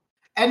 promotion.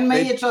 And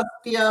may They'd- it just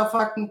be a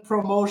fucking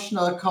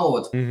promotional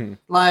code. Mhm.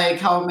 Like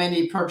how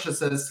many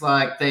purchases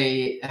like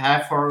they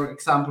have, for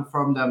example,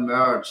 from their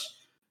merch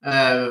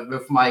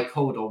with my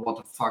code or what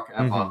the fuck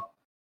ever. Mhm.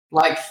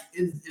 Like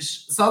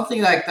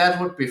something like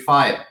that would be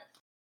fine.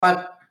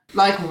 But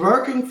like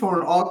working for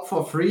an org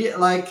for free,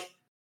 like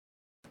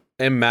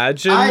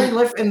Imagine. I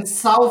live in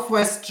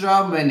Southwest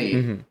Germany.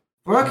 Mhm.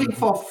 Working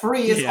for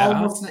free is Yeah.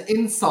 almost an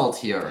insult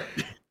here.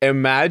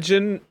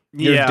 Imagine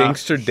your Yeah.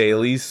 Dinkster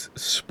Dailies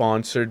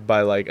sponsored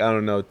by like I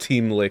don't know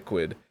Team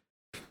Liquid.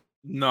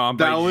 No,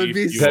 That would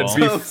be That'd so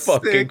be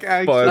fucking sick,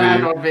 actually.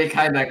 funny. That would be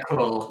kind of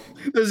cool.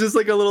 There's just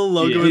like a little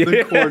logo in the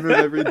Yeah. corner of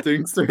every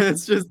Dinkster.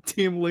 It's just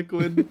Team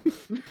Liquid.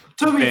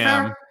 To be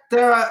Bam. fair,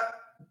 there are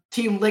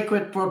Team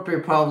Liquid would be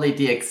probably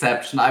the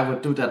exception. I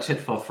would do that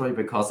shit for free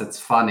because it's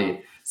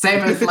funny.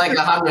 Same with like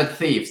 100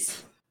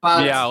 Thieves.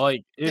 But Yeah,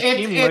 like if it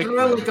Team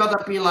really Liquid-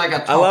 gotta be like a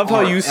top I love how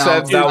org, you else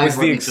said that I was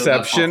the wouldn't do that for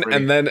exception free.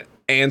 and then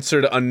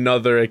answered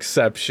another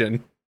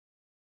exception.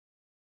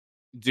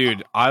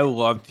 Dude, I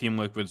love Team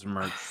Liquid's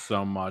merch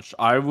so much.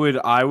 I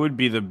would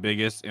be the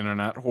biggest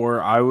internet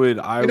whore. I would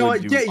You know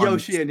what? do Get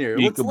Yoshi in here.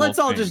 Let's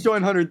all just things.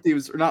 join 100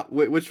 Thieves or not.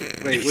 Which one?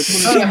 Team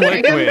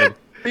Okay. Liquid.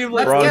 Team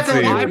Let's Wrong get team.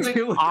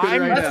 into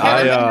I'm- let's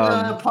I, get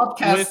into the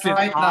podcast Listen,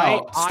 right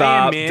now. I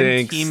Stop, am in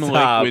Dink, Team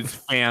stop. Liquid's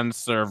fan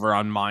server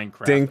on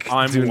Minecraft. Dink,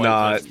 I'm do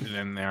not. listed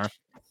in there.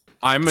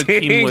 I'm a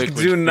Team Dink, Liquid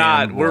do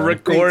not. fanboy. We're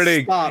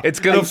recording. Stop. It's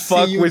gonna I see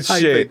fuck you with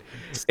type shit. it.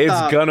 It's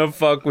Stop. gonna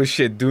fuck with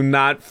shit. Do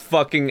not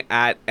fucking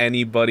at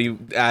anybody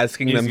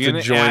asking He's them to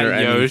gonna join add or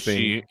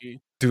anything. Yoshi.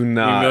 Do You'd be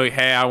not. like,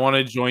 hey, I want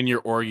to join your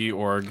orgy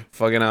org.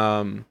 Fucking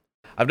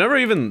I've never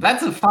even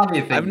That's a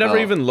funny thing. I've never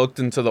though. even looked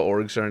into the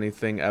orgs or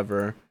anything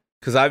ever.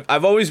 Cause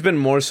I've always been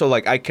more so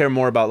like I care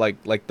more about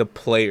like the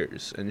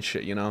players and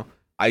shit, you know?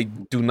 I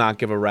do not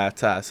give a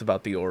rat's ass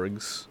about the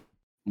orgs.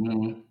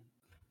 Mhm.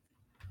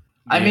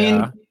 I Yeah.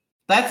 mean,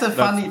 that's a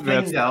funny thing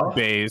that's though.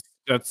 base.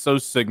 That's so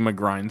Sigma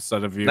grind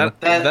set of you.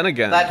 Then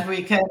again. that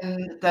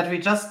we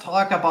just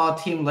talk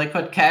about Team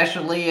Liquid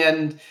casually,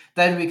 and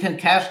then we can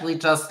casually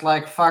just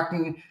like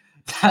fucking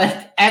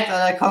add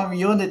a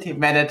community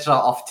manager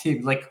of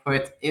Team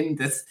Liquid in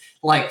this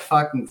like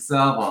fucking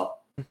server.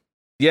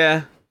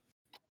 Yeah,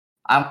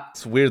 I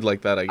it's weird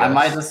like that, I guess.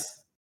 might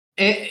just.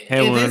 It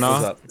Hey, is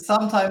Luna.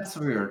 sometimes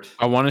weird.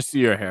 I want to see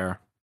your hair.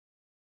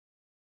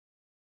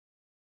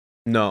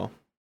 No,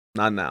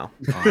 not now.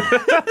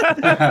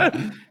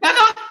 I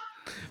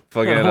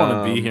Fucking don't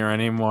want to be here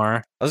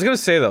anymore. I was gonna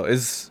say though,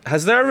 has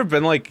there ever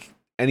been like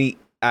any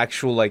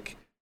actual like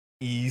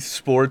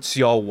esports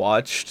y'all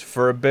watched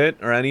for a bit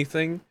or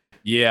anything?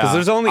 Yeah,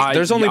 there's only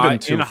been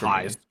two in for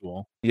high me.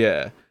 school.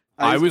 Yeah.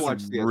 I used was to watch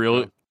CS:GO.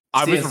 really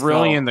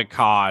CS:GO. into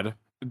COD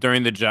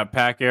during the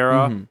Jetpack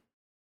era. Mhm.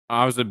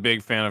 I was a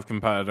big fan of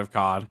competitive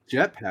COD.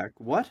 Jetpack.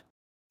 What?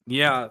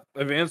 Yeah,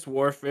 Advanced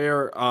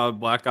Warfare,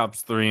 Black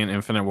Ops 3, and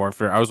Infinite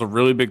Warfare. I was a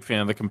really big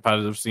fan of the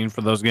competitive scene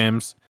for those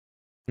games.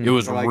 It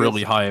was Well, I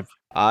really guess- hype.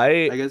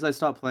 I guess I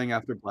stopped playing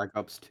after Black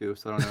Ops 2,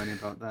 so I don't know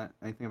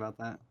anything about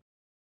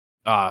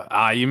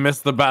that. You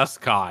missed the best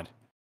COD.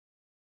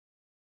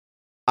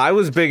 I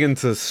was big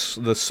into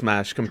the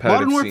Smash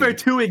competitive Modern Warfare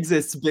scene. 2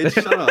 exists, bitch.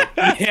 Shut up.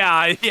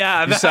 yeah.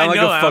 You sound I like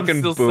know, a I'm fucking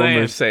still boomer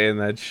saying. saying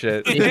that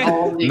shit. The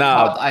only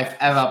Nah. COD I've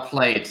ever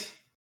played.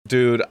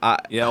 Dude,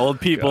 Yeah, old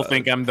people God.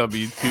 think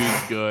MW2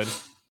 is good.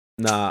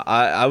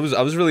 I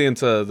was really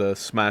into the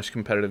Smash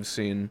competitive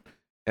scene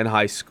in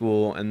high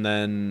school, and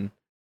then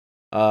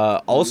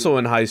Also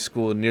in high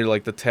school, near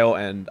like the tail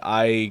end,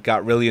 I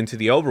got really into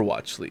the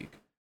Overwatch League.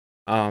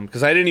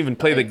 Because I didn't even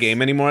play the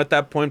game anymore at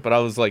that point, but I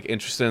was like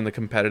interested in the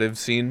competitive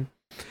scene.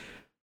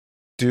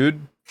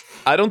 Dude,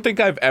 I don't think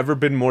I've ever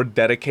been more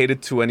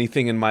dedicated to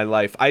anything in my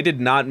life. I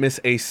did not miss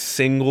a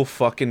single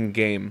fucking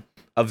game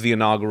of the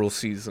inaugural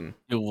season.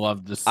 You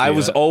love to see I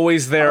was it.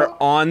 always there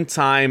on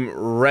time,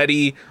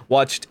 ready,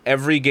 watched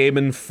every game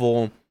in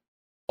full,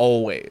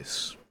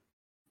 always.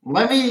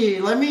 Let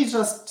me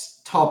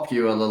just top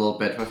you a little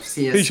bit with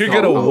CS:GO. You're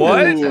gonna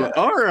what? Ooh,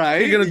 all right.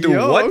 You're gonna do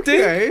what,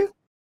 Dick? okay.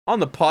 On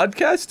the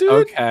podcast,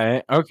 dude?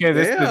 Okay,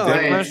 this is the Yeah. dick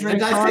Wait, measuring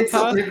did I say contest.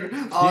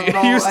 something? Oh, You,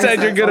 no, you I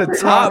said you're gonna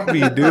something top wrong.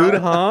 me, dude,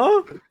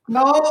 huh?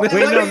 No, Wait,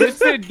 no,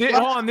 this is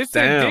hold on. This is a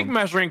Damn. dick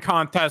measuring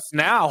contest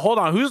now. Hold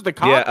on, who's the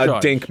cock Yeah, a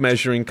judge? dink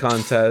measuring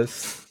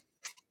contest.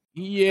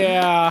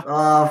 Yeah,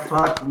 Oh,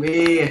 fuck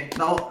me.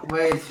 No,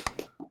 wait.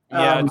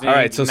 yeah. Um, Dink.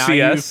 Alright, so now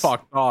CS. you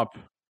fucked up.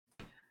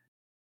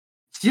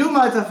 You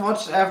might have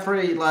watched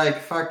every like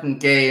fucking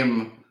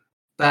game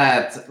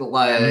that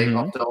like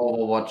Mhm. of the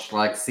Overwatch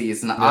like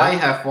season. I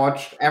have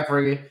watched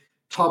every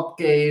top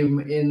game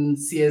in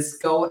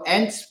CS:GO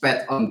and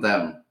bet on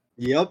them.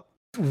 Yep.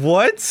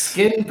 What?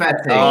 Skin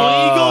betting.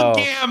 Oh. Illegal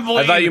gambling.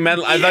 I thought you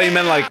meant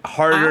Yeah. like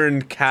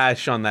hard-earned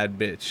cash on that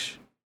bitch.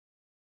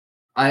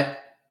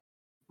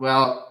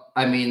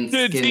 I mean,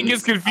 Dude, Dink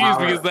is skins confused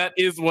are- because that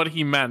is what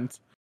he meant.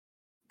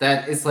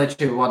 that is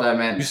literally what I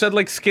meant. You said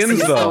like skins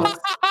though.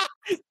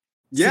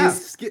 Yeah.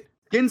 Skins-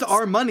 Skins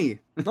are money.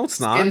 No, it's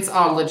not. Skins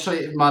are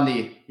literally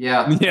money.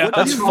 Yeah. Yeah. What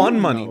That's do you fun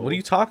mean, money. though? What are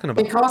you talking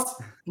about? Because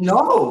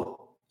no,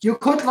 you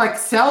could like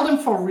sell them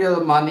for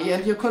real money,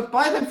 and you could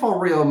buy them for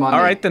real money.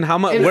 All right, then how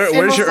much? It- it Where's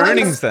was your like a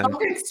earnings then? stock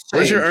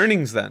Where's your exchange.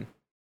 earnings then?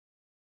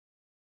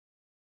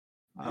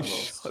 I will-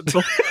 Shut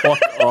the fuck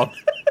up.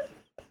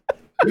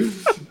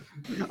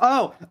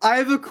 Oh, I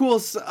have a cool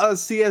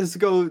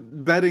CS:GO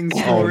betting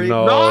story.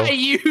 no. Not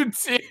you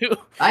two.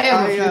 I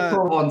have a few I,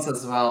 cool ones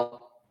as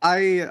well.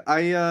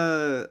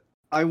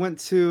 I went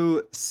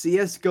to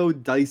CS:GO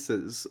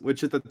Dices,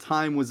 which at the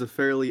time was a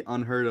fairly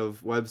unheard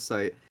of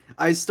website.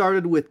 I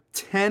started with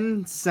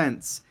 10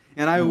 cents,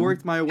 and I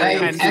worked my way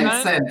Hey, up. 10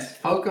 10 cents.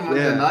 Pokemon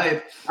Yeah.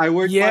 Unite. I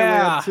worked my way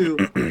Yeah. up to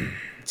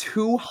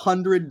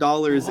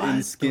 $200 What in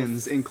the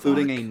skins,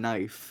 including fuck? a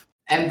knife.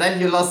 And then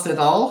you lost it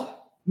all?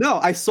 No,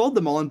 I sold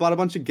them all and bought a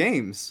bunch of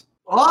games.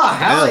 Oh,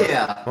 hell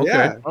yeah. Okay.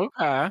 Yeah,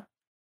 Okay.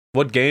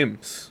 What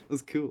games? it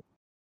was cool.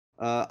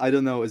 I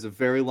don't know. It was a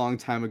very long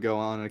time ago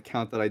on an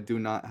account that I do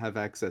not have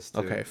access to.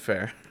 Okay,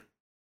 fair.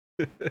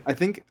 I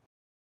think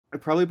I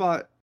probably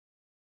bought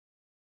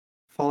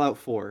Fallout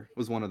 4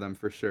 was one of them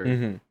for sure,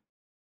 Mm-hmm.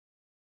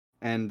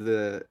 and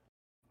then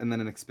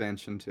an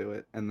expansion to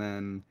it, and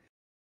then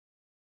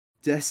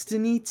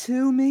Destiny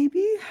 2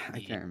 maybe. I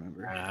can't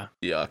remember. Yeah.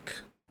 Yuck.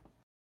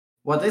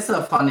 What is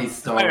a funny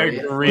story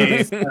agree.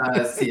 with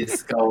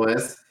CSGO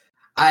is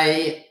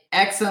I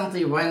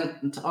accidentally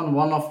went on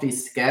one of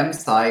these scam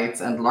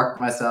sites and logged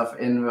myself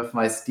in with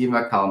my Steam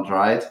account,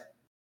 right?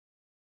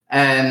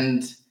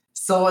 And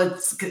so it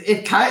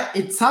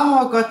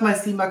somehow got my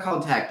Steam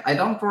account hacked. I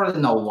don't really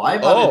know why,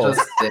 but Oh. it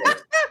just did.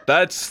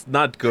 That's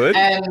not good.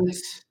 And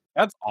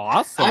That's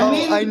awesome. I Oh,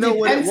 mean, I know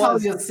what it depends how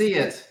was. you see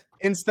it.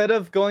 Instead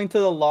of going to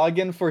the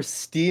login for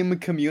Steam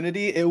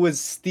Community, it was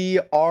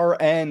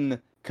SteamRN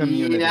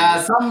Community.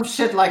 Yeah, some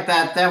shit like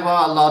that. There were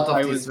a lot of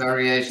I these was-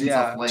 variations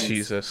yeah. of links.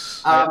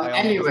 Jesus.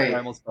 Anyway. I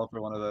almost fell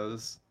for one of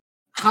those.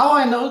 How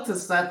I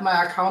noticed that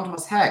my account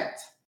was hacked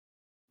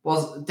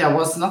was there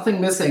was nothing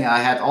missing. I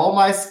had all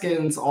my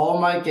skins, all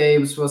my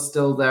games were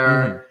still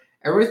there.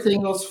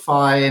 Everything was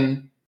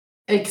fine,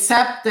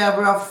 except there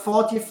were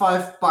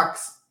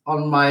 $45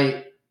 on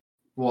my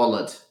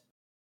wallet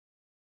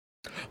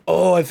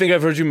Oh, I think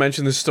I've heard you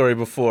mention this story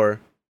before.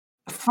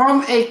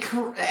 from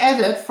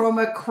added from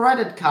a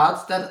credit card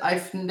that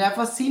I've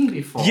never seen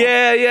before.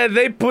 Yeah,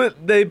 they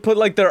put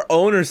like their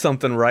own or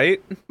something,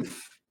 right?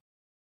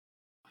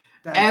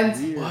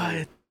 And-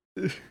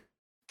 What?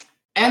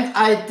 And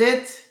I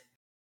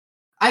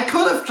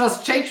could have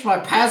just changed my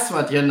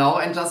password,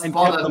 and just And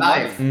bought kept a the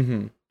knife. money.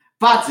 Mm-hmm.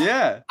 But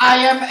Yeah. I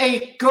am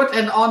a good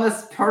and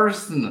honest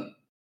person.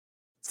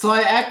 So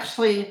I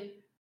actually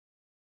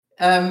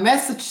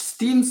messaged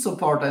Steam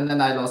support and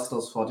then I lost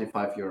those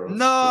 45 euros.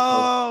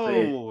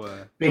 No.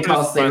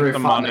 Because they spent the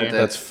refunded money. it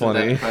That's to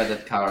funny. that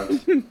credit card.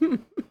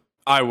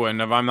 I wouldn't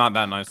have. I'm not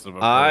that nice of a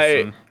I-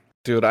 person.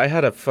 Dude, I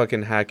had a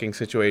fucking hacking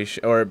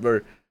situation,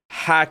 or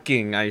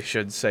hacking, I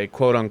should say,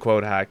 quote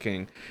unquote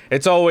hacking.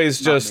 It's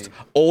always Not just me.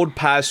 old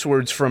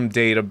passwords from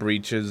data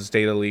breaches,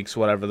 data leaks,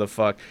 whatever the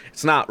fuck.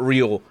 It's not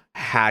real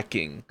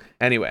hacking.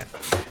 Anyway,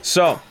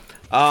 so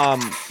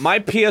my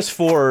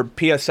PS4,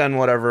 PSN,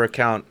 whatever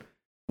account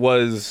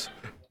was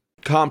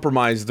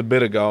compromised a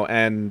bit ago,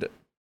 and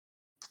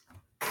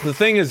the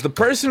thing is, the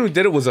person who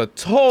did it was a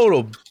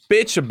total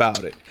bitch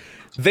about it.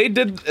 I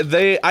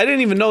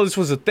didn't even know this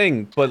was a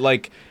thing, but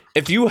like,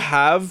 if you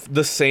have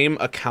the same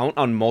account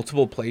on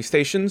multiple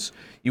PlayStations,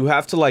 you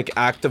have to like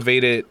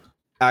activate it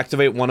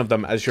activate one of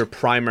them as your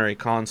primary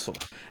console.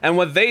 And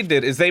what they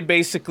did is they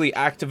basically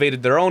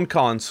activated their own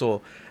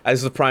console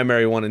as the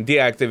primary one and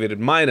deactivated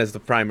mine as the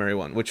primary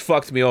one, which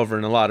fucked me over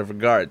in a lot of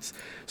regards.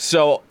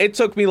 So it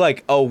took me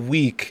like a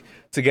week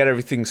to get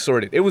everything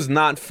sorted. It was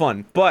not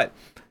fun. But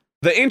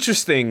the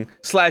interesting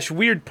 /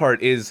 weird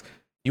part is,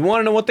 you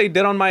want to know what they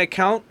did on my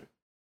account?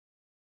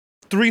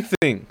 3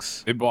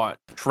 things. They bought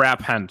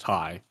trap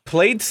hentai.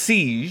 Played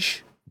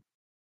Siege.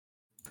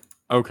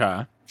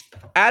 Okay.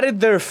 Added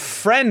their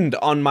friend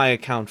on my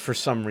account for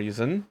some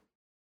reason.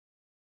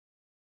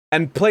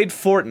 And played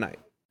Fortnite.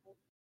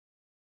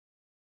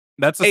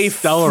 That's A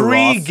stellar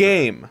free roster.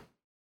 game.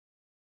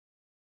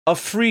 A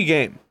free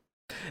game.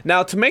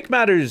 Now, to make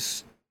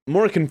matters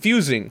more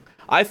confusing,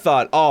 I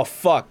thought, oh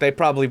fuck, they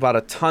probably bought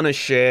a ton of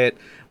shit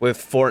with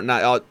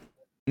Fortnite.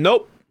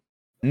 Nope.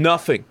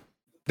 Nothing.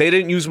 They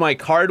didn't use my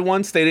card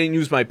once. They didn't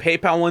use my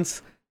PayPal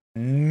once.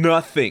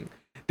 Nothing.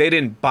 They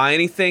didn't buy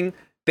anything.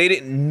 They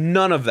didn't.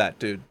 None of that,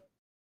 dude.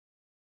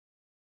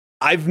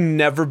 I've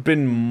never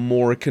been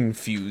more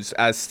confused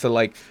as to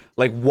like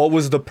what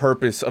was the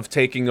purpose of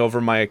taking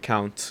over my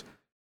account.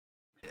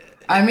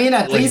 I mean,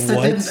 at Like, least they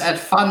what? didn't add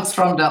funds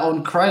from their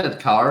own credit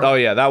card. Oh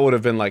yeah, that would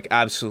have been like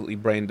absolutely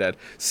brain dead.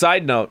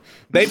 Side note,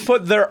 they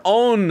put their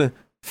own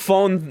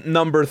phone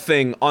number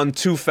thing on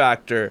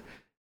 2-factor.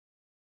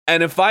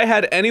 And if I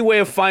had any way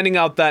of finding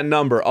out that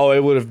number,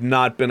 it would have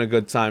not been a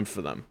good time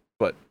for them.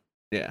 But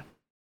yeah.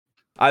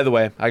 Either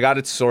way, I got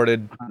it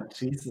sorted. Oh,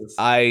 Jesus.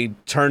 I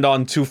turned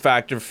on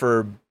 2-factor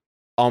for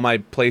all my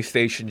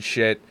PlayStation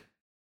shit.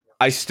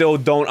 I still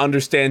don't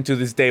understand to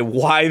this day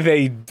why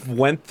they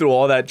went through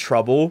all that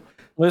trouble.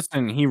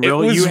 Listen,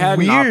 was you had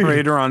weird. an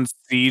operator on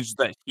Siege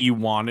that he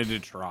wanted to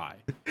try.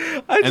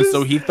 And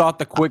so he thought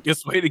the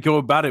quickest way to go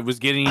about it was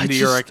getting into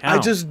your account. I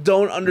just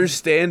don't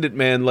understand it,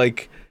 man.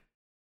 Like,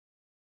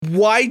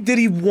 why did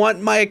he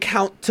want my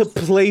account to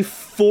play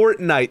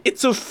Fortnite?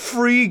 It's a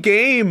free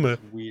game.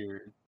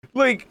 Weird.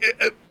 Like,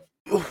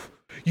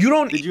 you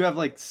don't. Did you have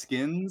like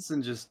skins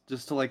and just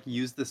to like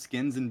use the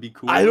skins and be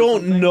cool? I or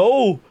don't something?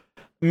 know.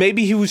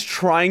 Maybe he was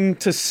trying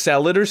to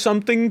sell it or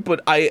something,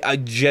 but I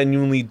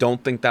genuinely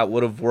don't think that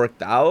would have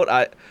worked out.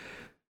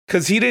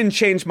 Because he didn't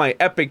change my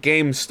Epic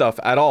Games stuff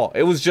at all.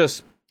 It was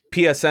just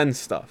PSN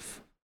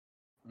stuff.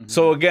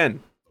 So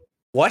again,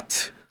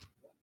 what?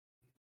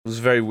 It was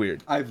very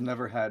weird. I've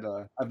never had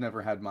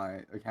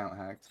my account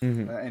hacked,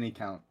 any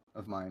account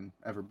of mine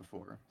ever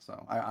before,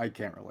 so I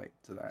can't relate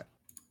to that.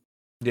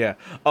 Yeah.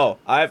 Oh,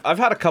 I've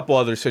had a couple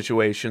other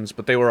situations,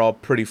 but they were all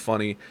pretty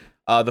funny.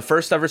 The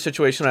first ever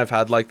situation I've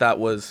had like that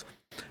was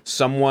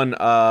someone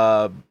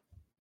again,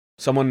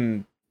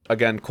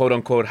 quote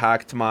unquote,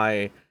 hacked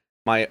my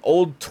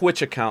old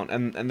Twitch account,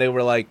 and they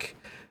were like,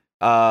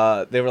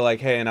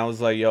 hey, and I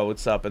was like, yo,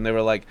 what's up? And they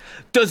were like,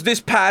 does this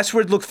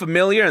password look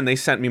familiar? And they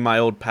sent me my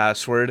old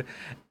password,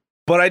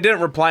 but I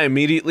didn't reply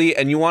immediately.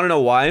 And you want to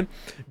know why?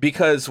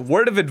 Because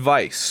word of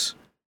advice: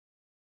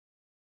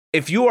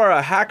 if you are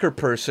a hacker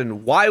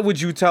person, why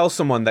would you tell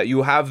someone that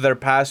you have their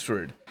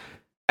password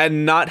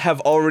and not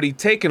have already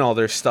taken all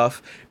their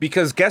stuff?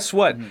 Because guess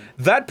what?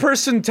 That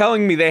person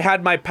telling me they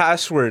had my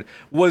password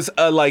was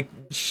a like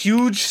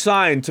huge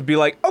sign to be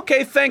like,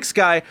 okay, thanks,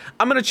 guy.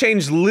 I'm gonna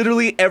change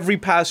literally every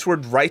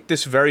password right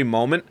this very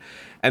moment.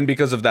 And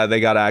because of that,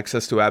 they got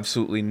access to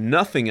absolutely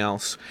nothing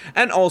else.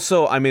 And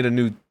also, I made a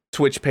new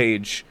Twitch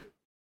page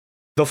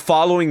the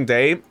following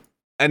day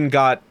and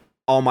got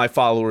all my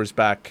followers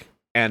back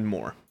and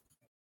more.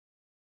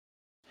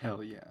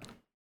 Hell yeah.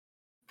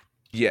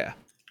 Yeah.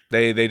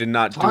 They did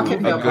not do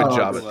Talking a good about,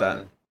 job at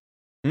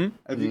that.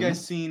 Have you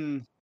guys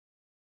seen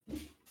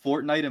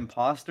Fortnite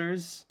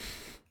Imposters?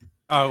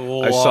 I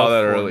saw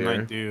that Fortnite,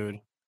 earlier. dude.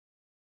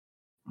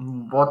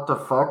 What the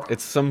fuck?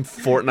 It's some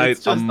Fortnite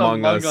It's just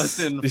Among Us.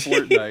 in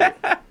Fortnite.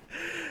 Yeah.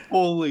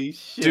 Holy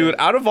shit. Dude,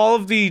 out of all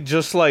of the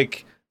just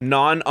like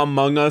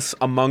non-Among Us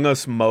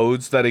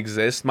modes that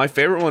exist, my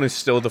favorite one is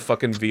still the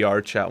fucking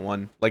VR chat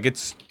one. Like,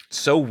 it's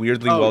so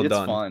weirdly well it's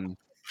done. fun.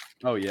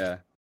 Oh yeah.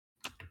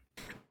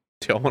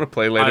 Do y'all want to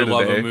play later I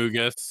love today?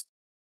 Amogus.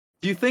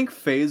 Do you think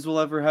FaZe will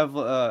ever have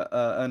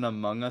an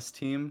Among Us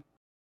team?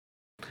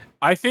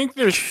 I think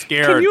they're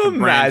scared. you to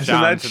branch imagine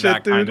out that into shit,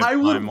 that kind dude? of I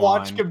would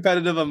watch timeline.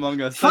 competitive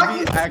Among Us.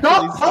 Fucking That'd be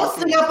actually stop so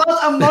posting cool.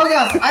 about Among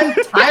Us! I'm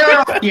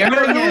tired of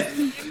hearing it!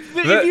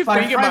 If you My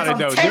think about it, friends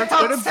though, on there TikTok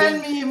could have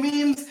send been.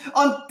 me memes,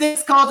 on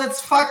Discord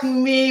it's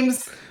fucking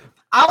memes.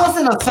 I was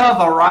in a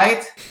server,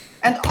 right?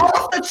 And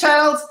all of the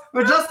channels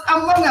were just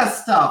Among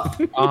Us stuff.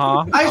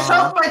 I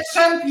showed my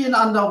champion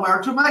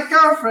underwear to my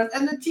girlfriend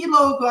and the T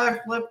logo, I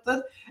flipped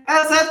it, and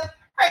I said,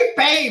 hey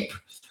babe,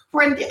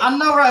 when the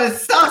underwear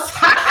is sus,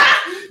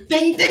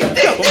 ding ding ding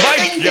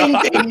ding ding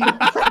ding ding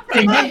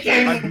ding ding I've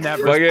ding.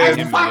 never Fucking- seen I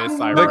this.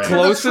 fucking I The looked read. at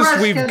closest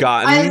trash we've can.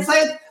 gotten- I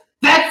said,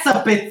 that's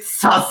a bit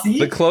sussy.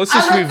 The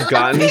closest I we've looked at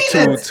gotten the to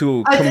penis.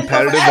 to I think of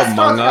competitive Astros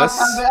Among got Us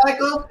my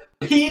vertical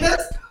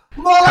penis,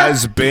 more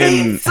has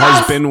been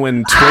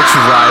when Twitch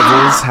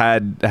rivals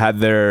had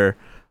their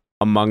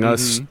Among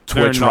Us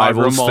Twitch They're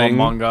rivals inaugural thing,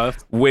 Among Us.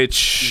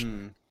 which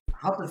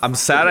How the I'm fuck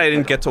sad did I it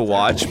didn't get get to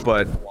watch,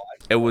 but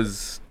It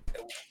was.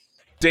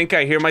 Dink,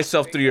 I hear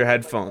myself through your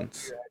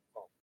headphones.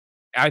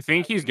 I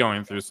think he's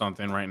going through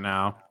something right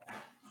now.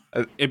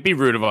 Uh, It'd be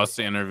rude of us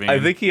to intervene. I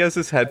think he has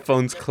his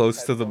headphones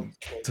close to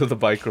the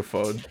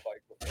microphone.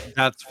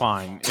 That's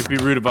fine. It'd be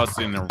rude of us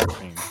to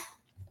intervene.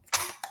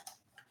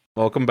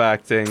 Welcome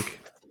back,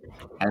 Dink.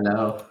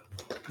 Hello.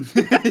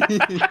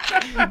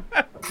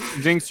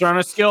 Jinx, on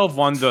a scale of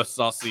 1 to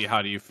sussy,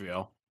 how do you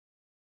feel?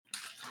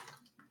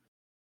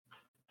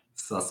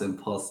 Sus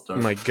imposter. Oh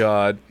my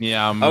god.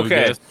 Yeah,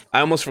 Okay, Mugus. I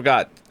almost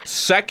forgot.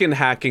 Second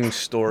hacking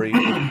story.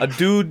 A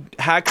dude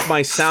hacked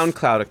my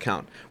SoundCloud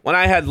account when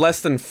I had less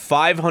than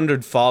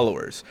 500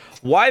 followers.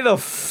 Why the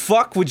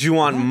fuck would you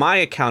want my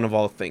account of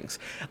all things?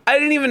 I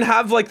didn't even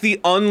have like the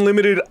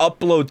unlimited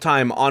upload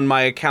time on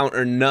my account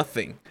or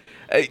nothing.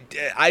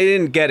 I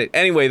didn't get it.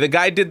 Anyway, the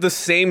guy did the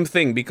same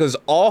thing because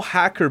all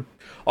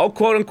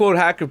quote-unquote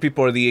hacker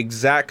people are the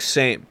exact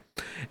same.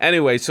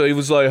 Anyway, so he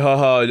was like,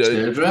 haha,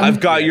 I've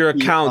got your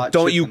account,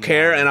 don't you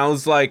care? And I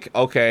was like,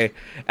 okay.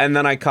 And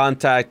then I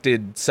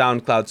contacted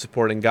SoundCloud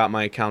support and got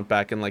my account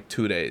back in like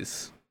 2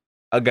 days.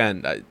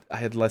 Again, I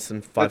had less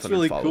than 500 That's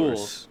really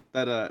followers. cool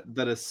that a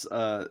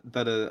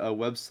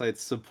website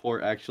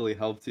support actually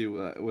helped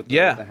you with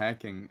Yeah. the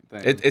hacking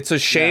thing. It's a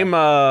shame.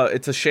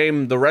 It's a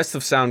shame the rest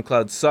of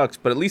SoundCloud sucks,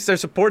 but at least their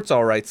support's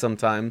all right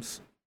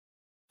sometimes.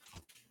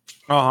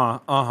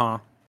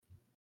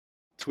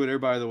 Twitter,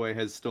 by the way,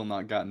 has still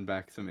not gotten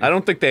back to me. I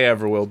don't think they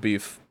ever will,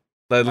 Beef.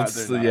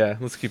 Let's they're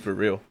not. let's keep it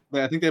real.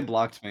 I think they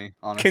blocked me,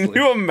 honestly. Can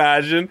you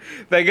imagine?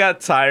 They got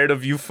tired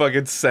of you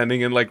fucking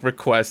sending in like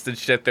requests and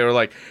shit. They were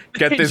like,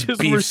 "Get They this just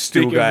were beef sick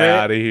stew of guy it.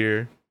 out of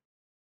here."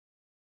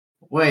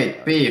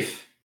 Wait,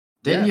 Beef.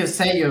 Didn't you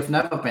say you've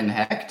never been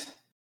hacked?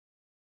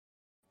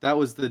 That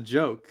was the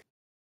joke.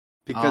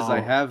 Because I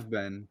Oh. have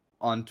been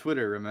on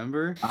Twitter,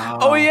 remember?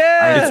 Oh,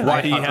 yeah! That's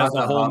why he has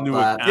forgot a whole about new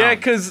that. account. Yeah,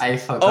 because I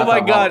forgot oh my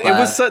about god, it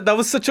was that. that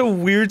was such a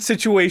weird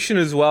situation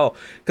as well.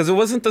 Because it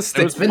wasn't the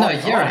It's been a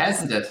year,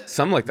 hasn't it?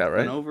 something like that, Been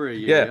right? over a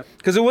year. Yeah,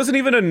 because it wasn't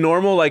even a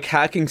normal like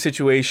hacking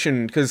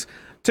situation. Because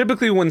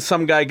typically when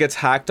some guy gets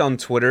hacked on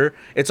Twitter,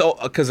 it's all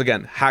because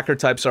again, hacker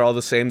types are all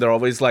the same. They're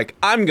always like,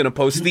 "I'm gonna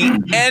post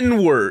the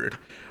N-word."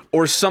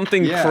 Or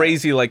something Yeah.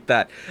 crazy like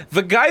that.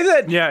 The guy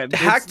that Yeah,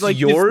 hacked it's like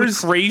yours,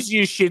 It's the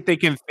craziest shit they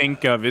can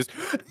think of is,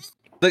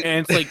 the,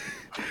 and it's like,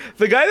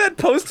 the guy that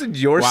posted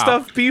your Wow.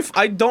 stuff, Beef.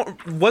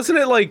 Wasn't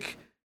it like,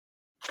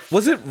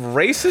 was it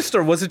racist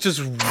or was it just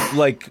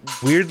like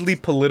weirdly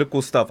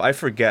political stuff? I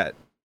forget.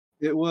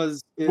 It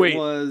was Wait.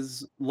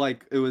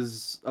 it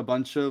was a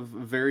bunch of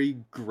very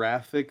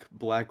graphic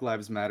Black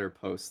Lives Matter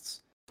posts.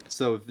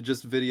 So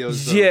just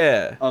videos of,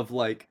 Yeah. of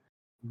like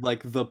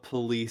the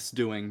police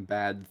doing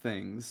bad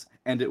things,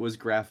 and it was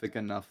graphic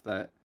enough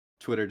that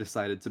Twitter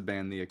decided to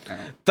ban the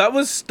account. That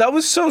was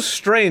so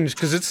strange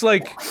because it's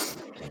like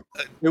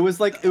It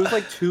was like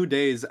 2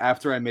 days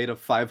after I made a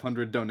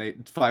 $500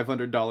 donation.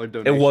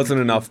 it wasn't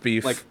to- enough,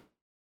 Beef. Like,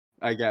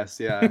 I guess,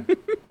 yeah,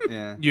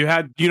 yeah.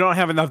 you don't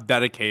have enough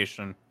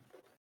dedication.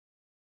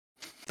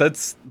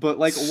 That's But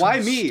like, why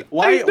me? I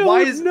Why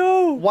don't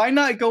know. why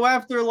not go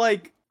after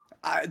like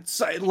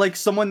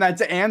someone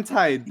that's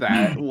anti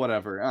that?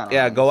 Whatever. I don't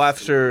Yeah, know. go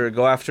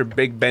after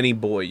Big Benny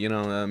Boy. You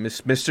know,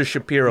 Mr.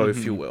 Shapiro,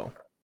 if you will.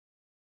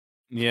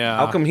 Yeah.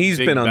 How come he's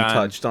Big been Ben.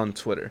 untouched on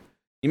Twitter?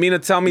 You mean to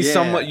tell me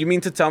Yeah. You mean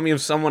to tell me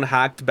if someone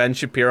hacked Ben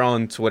Shapiro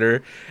on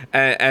Twitter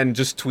and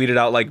just tweeted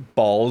out like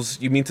balls?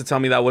 You mean to tell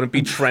me that wouldn't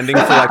be trending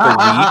for like a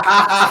week?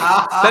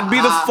 That'd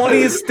be the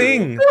funniest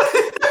thing.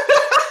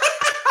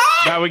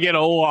 That would get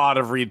a lot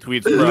of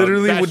retweets, bro.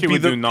 Literally That would shit be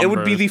do it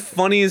would be the numbers.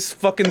 funniest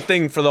fucking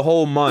thing for the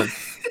whole month.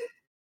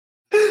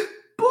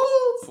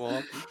 Balls.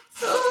 Well,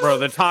 Bro,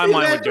 the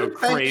timeline would go Imagine-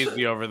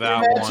 crazy over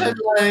that Imagine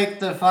one. like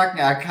the fucking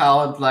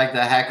account, like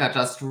the hacker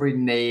just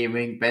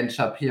renaming Ben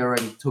Shapiro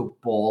to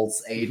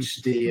Balls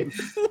HD.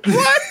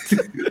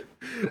 What?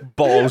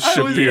 Balls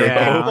I was Shapiro.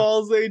 Yeah. thinking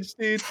Balls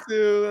HD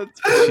too.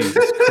 That's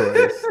Jesus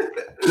Christ.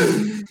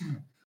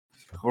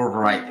 All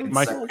right.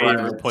 My Instagram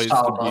favorite place to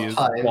shout-out be is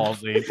time.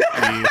 Balls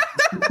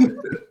HD.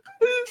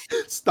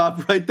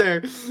 Stop right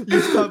there.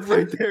 You stop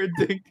right there,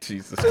 Dink.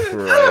 Jesus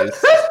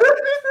Christ.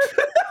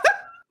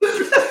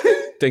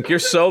 Think you're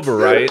sober,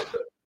 right?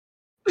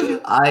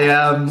 I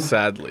am.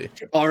 Sadly.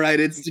 All right,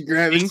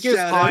 Instagram. Ink is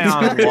high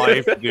on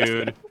life,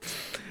 dude.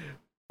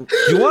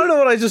 You want to know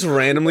what I just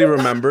randomly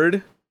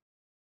remembered?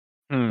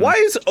 Hmm. Why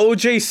is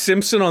OJ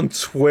Simpson on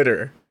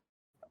Twitter?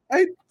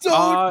 I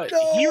don't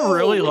know. He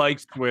really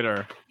likes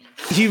Twitter.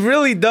 He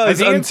really I does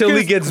think it's until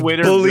he 'cause gets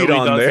Twitter bullied really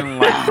on there. doesn't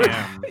like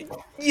him.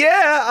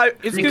 Yeah,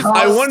 It's Because- because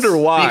I wonder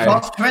why.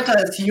 Because Twitter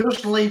is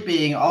usually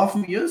being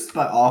often used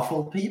by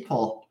awful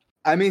people.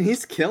 I mean,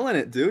 he's killing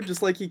it, dude.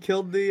 Just like he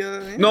killed the.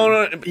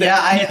 No, Yeah,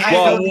 I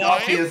Well, know the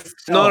obvious.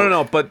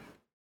 no, but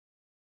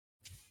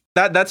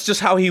that's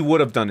just how he would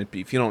have done it,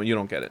 Beef. You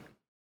don't get it.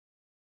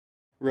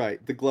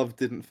 Right, the glove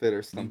didn't fit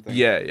or something.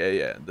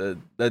 Yeah.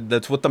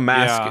 That's what the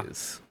mask Yeah.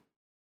 is.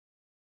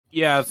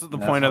 yeah, that's the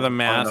That's point of what the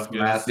mask.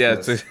 mask Yeah,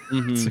 is. to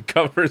Mhm.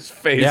 cover his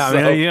face. Yeah, I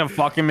mean, up. you didn't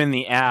fuck him in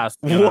the ass.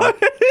 You know?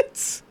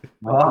 What?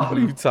 What are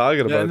you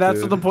talking about?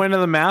 That's dude? what the point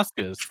of the mask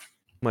is.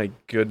 My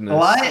goodness.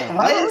 Why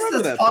I don't is remember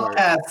this that part.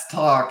 podcast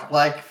talk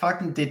like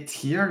fucking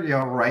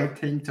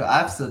deteriorating to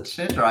absolute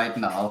shit right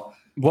now?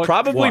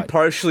 Probably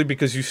partially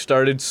because you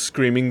started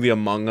screaming the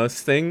Among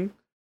Us thing,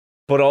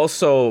 but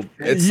also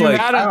it's you like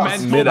had a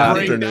mental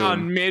mid-afternoon.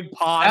 breakdown mid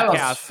That was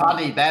podcast.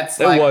 funny. That's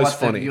It like was what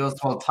funny. the viewers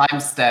will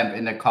timestamp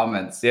in the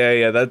comments.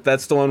 Yeah,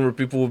 that's the one where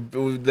people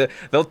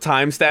they'll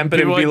timestamp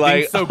it and be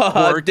like, so "Oh,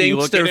 quirky.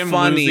 Look at Dinkster him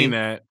funny." losing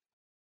it.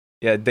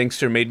 Yeah,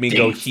 Dinkster made me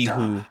go Dinkster. hee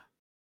hoo.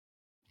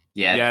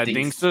 Yeah,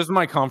 Dinkster's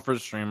my comfort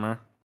streamer.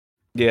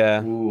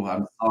 Yeah. Ooh,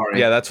 I'm sorry.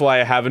 Yeah, that's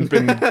why I haven't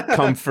been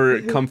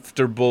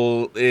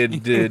comfortable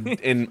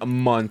in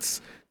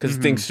months because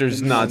Mhm.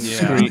 Dinkster's not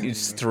Yeah.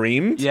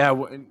 streamed. Yeah.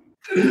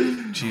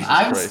 Jesus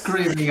I'm Christ.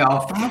 screaming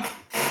off.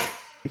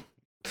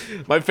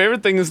 My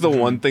favorite thing is the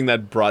one thing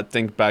that brought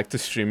Dink back to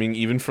streaming,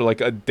 even for like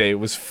a day,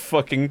 was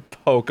fucking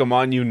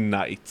Pokemon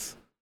Unite.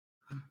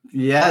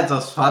 Yeah, it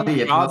was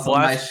funny. It God was on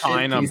my bless shit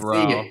China, PC.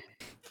 bro.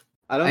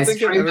 I don't I think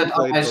I've streamed ever it on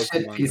played my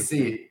shit Pokemon.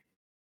 PC.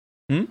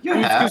 Hmm? You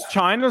have. Because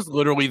China's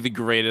literally the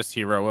greatest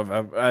hero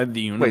of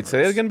the universe. Wait,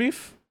 say it again,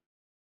 Beef?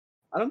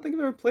 I don't think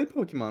I've ever played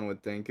Pokemon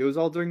with Dink. It was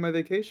all during my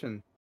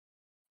vacation.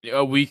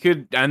 We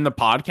could end the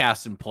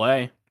podcast and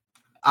play.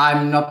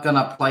 I'm not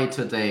gonna play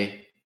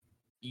today.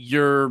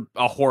 You're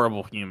a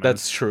horrible human.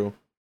 That's true.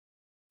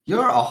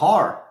 You're a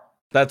whore.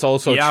 That's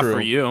also yeah true.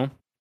 for you.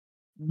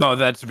 No,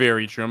 that's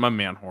very true. I'm a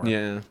man whore.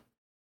 Yeah.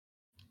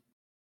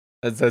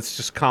 That's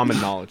just common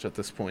knowledge at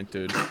this point,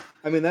 dude.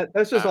 I mean,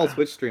 that's just all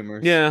Twitch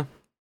streamers. Yeah.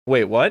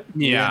 Wait, what?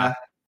 Yeah.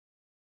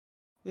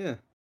 Yeah.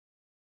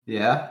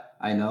 Yeah,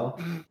 I know.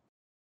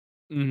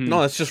 Mhm.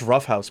 No, that's just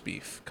Roughhouse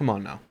Beef. Come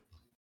on now.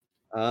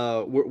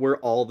 We're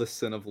all the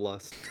sin of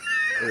lust.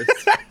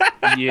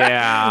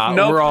 Yeah.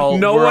 no, we're all,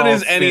 no we're one all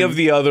is any of sin-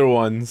 the other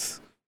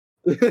ones.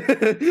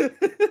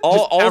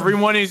 All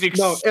Everyone is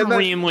No, and then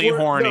extremely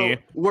horny.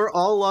 no, we're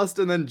all lust,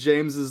 and then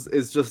James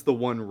is just the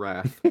one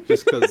wrath,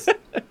 just because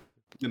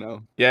you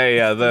know. yeah.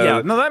 Yeah,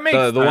 no, that makes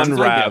The one sense.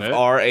 I Rav, get it.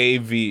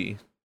 RAV.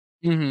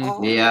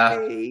 Mhm. Yeah.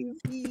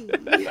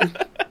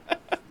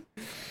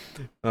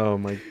 Oh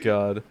my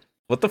god.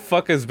 What the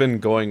fuck has been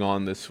going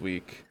on this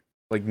week?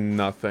 Like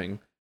nothing.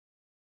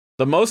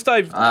 The most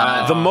okay,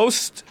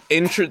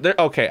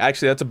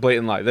 actually that's a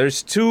blatant lie.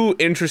 There's two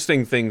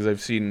interesting things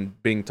I've seen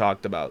being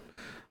talked about.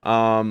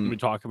 We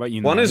talk about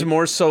you. One is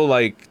more so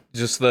like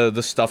just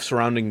the stuff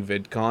surrounding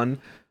VidCon.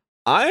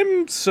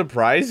 I'm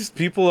surprised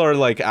people are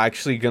like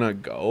actually gonna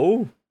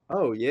go.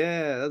 Oh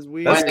yeah, that's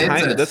weird. When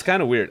is it? That's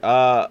kind of weird.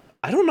 I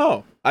don't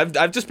know.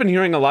 I've just been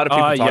hearing a lot of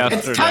people talking.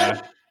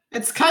 yes.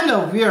 It's kind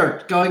of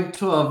weird going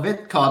to a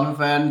VidCon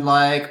when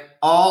like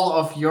all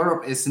of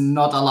Europe is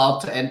not allowed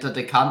to enter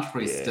the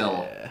country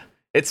still.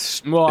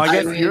 It's Well, I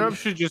guess I mean- Europe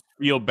should just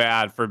feel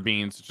bad for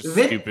being such a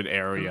stupid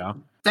area.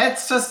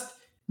 That's just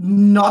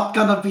not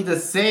gonna be the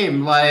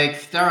same.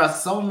 Like there are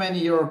so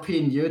many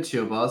European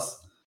YouTubers.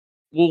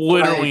 Well,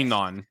 literally Like-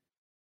 none.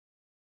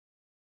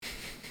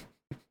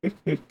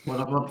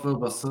 What about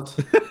Wilbursit?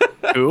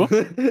 Who?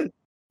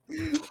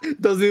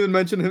 Doesn't even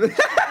mention him.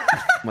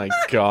 my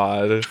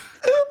god.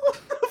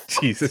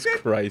 Jesus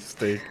Christ,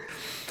 dude.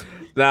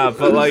 Nah,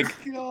 but like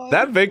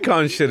that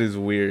VidCon shit is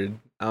weird.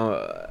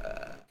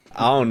 I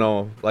don't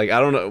know. Like I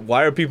don't know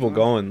why are people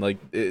going? Like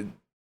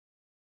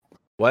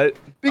what?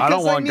 I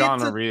don't want need to-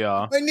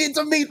 gonorrhea. I need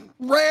to meet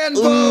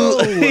Ranbo.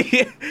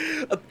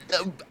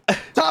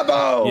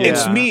 Tabo. Yeah.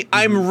 It's me.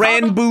 I'm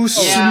Ranboo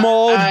Yeah,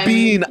 Small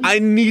Bean. I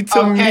need to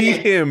Okay. meet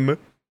him.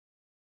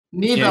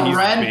 Neither Yeah, he's a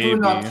Ranboo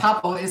nor baby.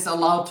 Tapo is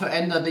allowed to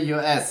enter the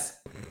US.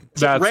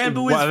 That's,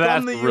 Ranboo is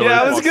that's from the really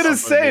Yeah, I was fucked gonna up of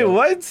say you.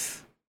 what?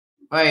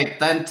 Wait,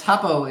 then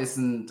Tapo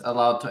isn't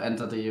allowed to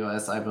enter the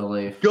US, I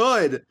believe.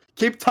 Good.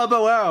 Keep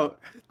Tabo out.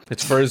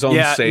 It's for his own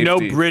Yeah, safety. no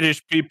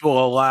British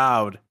people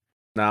allowed.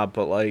 Nah,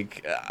 but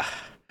like,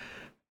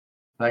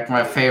 Like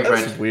my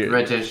favorite That's weird.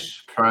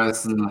 British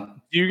person.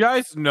 Do you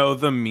guys know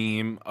the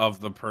meme of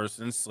the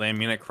person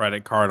slamming a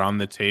credit card on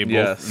the table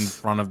Yes. in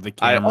front of the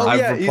I, camera? Oh, I've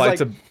yeah, he's replied like-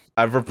 to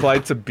I've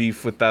replied to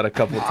beef with that a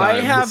couple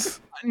times.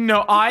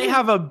 I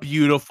have a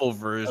beautiful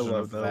version love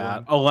of that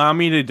that. one. Allow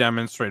me to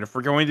demonstrate. If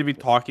we're going to be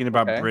talking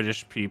about Okay.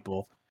 British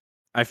people,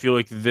 I feel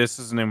like this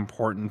is an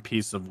important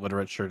piece of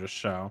literature to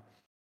show.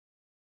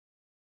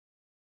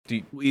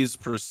 Please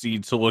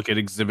proceed to look at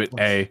Exhibit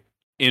A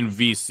in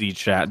VC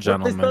chat,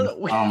 gentlemen. Oh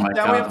my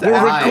Now we have God. to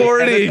We're edit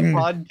the recording.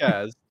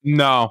 podcast.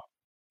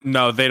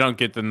 No, they don't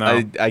get to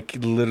know.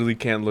 literally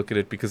can't look at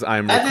it because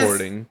I'm That is-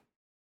 recording.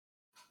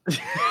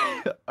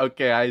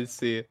 Okay, I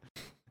see.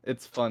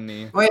 It's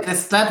funny. Wait,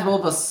 is that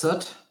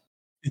Wilbursit?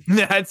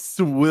 That's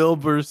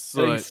Wilbur Getting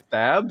Soot.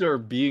 stabbed or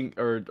being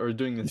or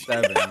doing the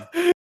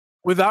stabbing.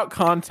 Without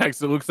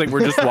context, it looks like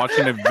we're just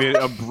watching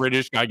a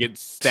British guy get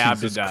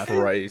stabbed Jesus to death.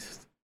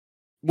 Christ.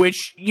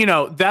 Which,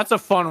 that's a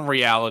fun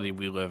reality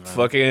we live in.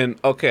 Fucking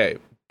okay,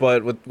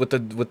 but with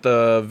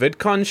the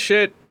VidCon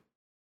shit,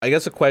 I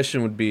guess a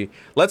question would be: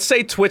 let's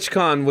say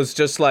TwitchCon was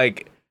just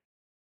like,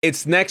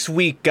 it's next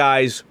week,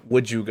 guys.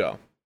 Would you go?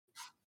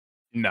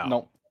 No.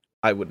 No.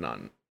 I would not.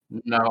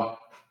 No.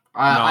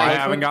 I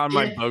haven't couldn't gotten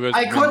my e- boogers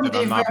I couldn't printed,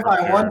 I'm even not if I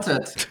prepared.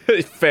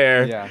 wanted.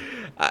 Fair. Yeah.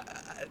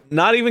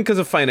 Not even because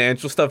of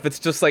financial stuff. It's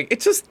just like, it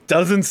just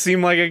doesn't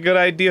seem like a good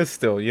idea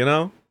still, you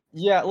know?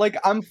 Yeah, like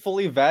I'm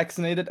fully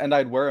vaccinated and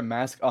I'd wear a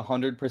mask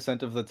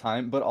 100% of the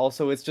time, but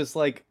also it's just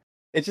like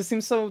it just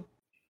seems so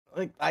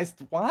like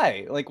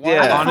why? Like why?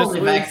 Yeah. I'm fully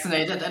Honestly-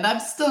 vaccinated and I'm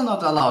still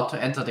not allowed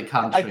to enter the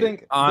country. I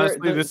think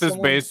Honestly, this is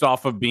based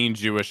off of being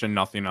Jewish and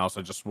nothing else.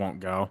 I just won't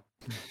go.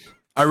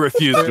 I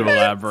refuse to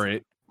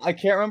elaborate. I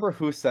can't remember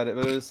who said it,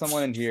 but it was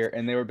someone in here,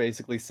 and they were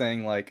basically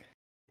saying like,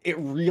 it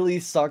really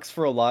sucks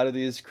for a lot of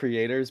these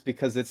creators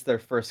because it's their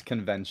first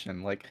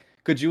convention. Like,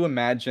 could you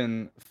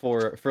imagine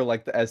for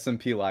like the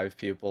SMP Live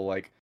people,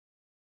 like,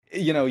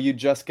 you know, you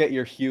just get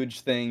your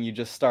huge thing, you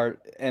just start,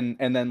 and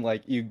then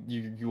like you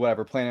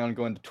whatever, planning on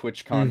going to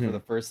TwitchCon for the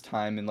first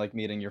time and like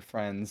meeting your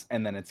friends,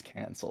 and then it's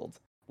canceled.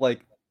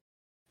 Like,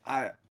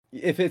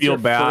 if it's Feel your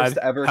bad, first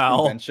ever pal.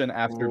 convention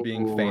after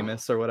being Ooh.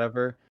 famous or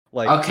whatever,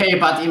 like. Okay,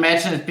 but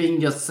imagine it being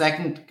your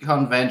second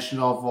convention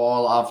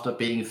overall after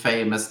being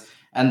famous,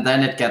 and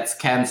then it gets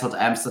cancelled.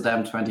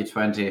 Amsterdam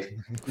 2020.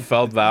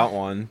 Felt that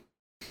one.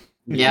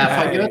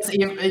 Yeah, for Hey.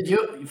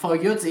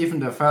 you it's even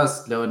the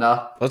first,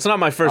 Luna. That's not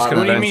my first What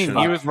What do you convention.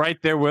 mean? He was right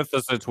there with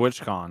us at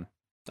TwitchCon.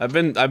 I've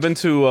been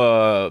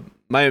to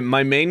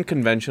my main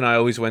convention I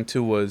always went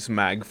to was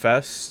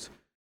MagFest,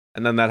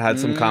 and then that had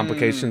some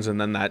complications, and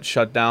then that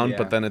shut down. Yeah.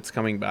 But then it's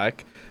coming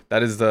back.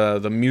 That is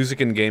the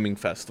Music and Gaming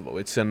Festival.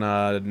 It's in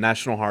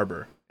National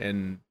Harbor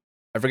in,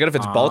 I forget if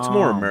it's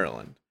Baltimore or Oh.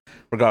 Maryland.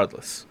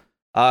 Regardless,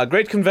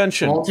 great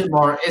convention.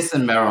 Baltimore is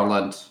in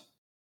Maryland.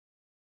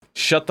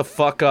 Shut the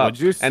fuck up.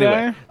 What'd you say?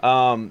 Anyway,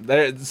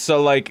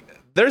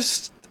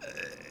 there's.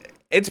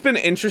 It's been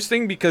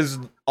interesting because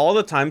all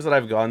the times that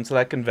I've gone to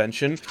that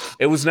convention,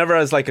 it was never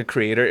as like a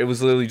creator. It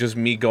was literally just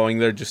me going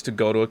there just to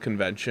go to a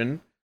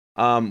convention,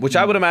 which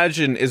I would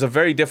imagine is a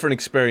very different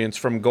experience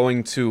from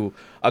going to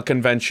a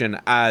convention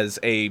as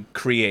a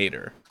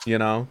creator. You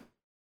know?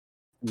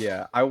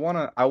 Yeah, I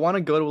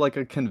wanna go to like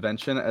a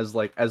convention as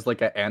like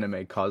an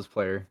anime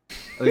cosplayer.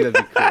 I think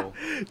that'd be cool.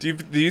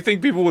 Do you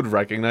think people would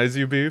recognize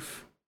you,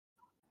 Beef?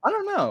 I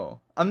don't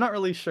know. I'm not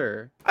really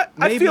sure.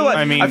 I feel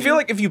like Maybe. I feel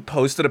like if you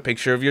posted a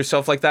picture of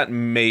yourself like that,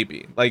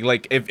 maybe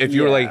like if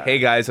you were like, Yeah. hey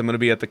guys, I'm gonna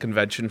be at the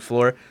convention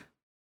floor,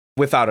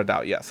 without a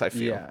doubt, yes, I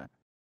feel. Yeah,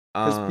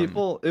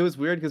 because it was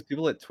weird because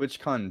people at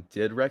TwitchCon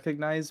did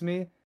recognize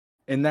me,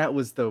 and that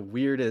was the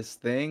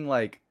weirdest thing.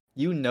 Like,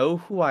 you know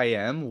who I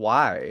am?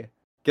 Why?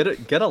 Get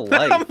a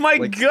life. Oh my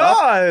Like,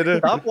 god!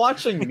 Stop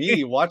watching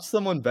me. Watch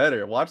someone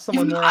better. Watch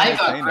someone Even more I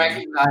got entertaining.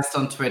 recognized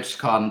on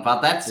TwitchCon, but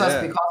that's just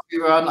Yeah. because we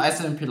were on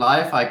SMP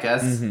Live, I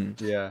guess.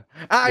 Mhm. Yeah.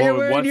 Well, You're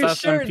wearing what's your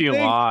shirt. SMP Dink.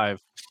 Live?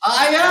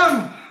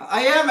 I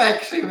am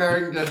actually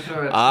wearing the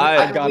shirt.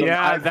 I got him-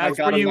 Yeah, I that's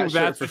got for him you. that shirt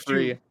That's for what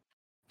free. you.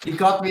 You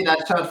got me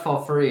that shirt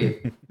for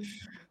free.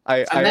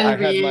 I And then had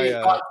we my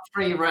got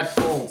free Red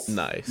Bulls.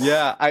 Nice.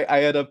 yeah, I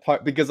had a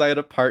because I had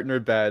a partner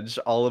badge.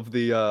 All of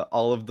the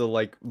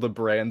like the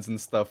brands and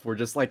stuff were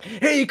just like,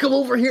 hey, come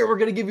over here. We're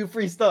gonna give you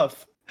free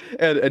stuff.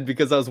 And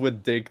because I was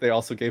with Dink, they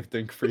also gave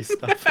Dink free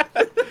stuff.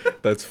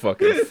 That's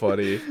fucking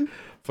funny.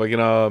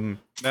 Fucking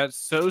That's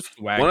so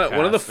swag.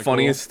 one of the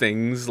funniest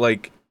things,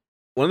 like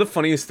one of the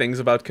funniest things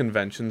about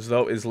conventions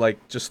though is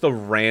like just the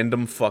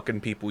random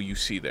fucking people you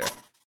see there.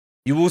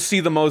 You will see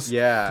the most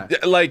Yeah.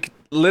 like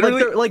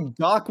literally Like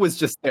Doc was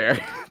just there.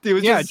 He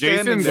was Yeah, just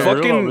standing Jason there.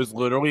 Fucking Derulo was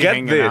literally get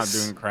hanging this.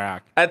 out doing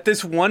crack. at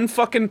this one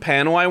fucking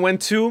panel I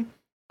went to,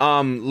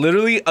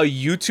 literally a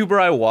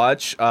YouTuber I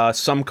watch,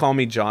 some call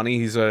me Johnny,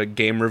 he's a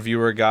game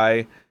reviewer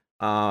guy,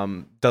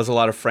 does a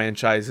lot of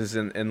franchises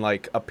in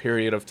like a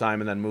period of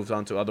time and then moves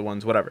on to other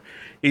ones, whatever.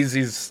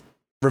 He's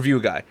review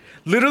guy.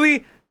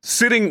 Literally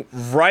sitting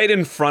right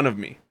in front of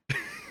me.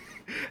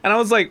 And I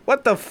was like,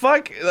 what the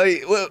fuck?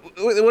 Like,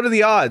 what are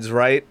the odds,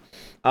 right?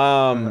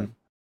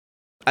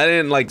 I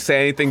didn't like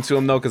say anything to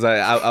him though, because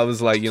I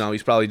was like, you know,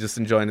 he's probably just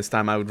enjoying his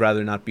time. I would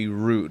rather not be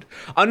rude.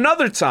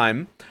 Another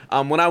time,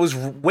 when I was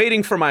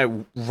waiting for my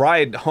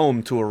ride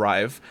home to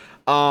arrive,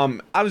 I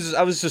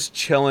was just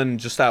chilling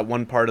just at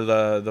one part of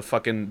the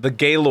fucking the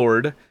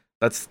Gaylord.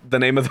 That's the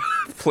name of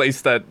the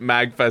place that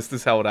MagFest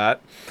is held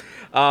at.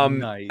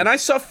 Nice. And I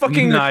saw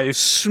fucking Nice.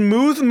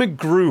 Smooth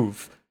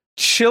McGroove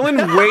chilling,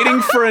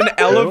 waiting for an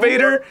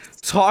elevator,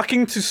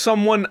 talking to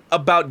someone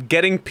about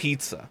getting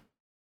pizza.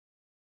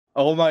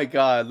 Oh my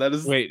god, that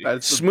is Wait,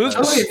 that's the Smooth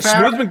best. Wait,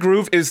 Smooth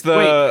McGroove is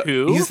the Wait,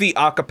 who? he's the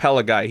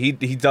acapella guy. He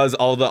does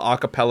all the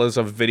acapellas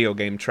of video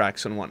game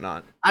tracks and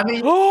whatnot. I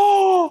mean,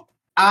 Oh,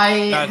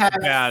 I that's have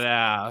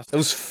badass. It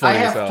was I funny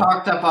as have hell.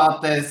 talked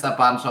about this a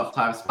bunch of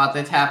times, but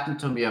it happened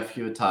to me a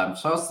few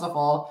times. First of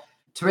all,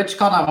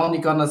 TwitchCon, I'm only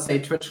gonna say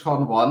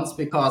TwitchCon once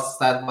because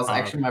that was Oh.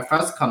 actually my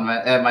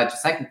my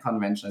second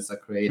convention as a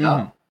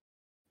creator.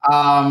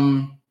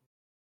 Mhm.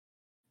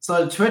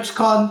 So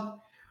TwitchCon,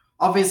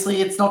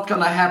 obviously, it's not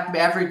gonna happen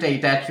every day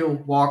that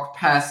you walk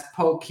past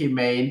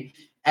Pokimane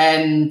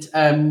and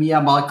Mia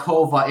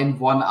Malkova in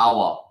 1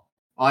 hour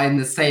or in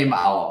the same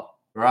hour,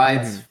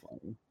 right?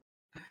 Mhm.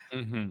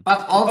 Mhm.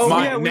 But also, Oh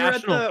My yeah,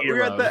 national we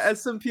were at the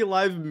heroes. SMP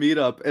Live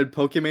meetup, and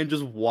Pokimane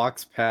just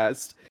walks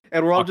past,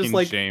 and we're all just Fucking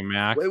like,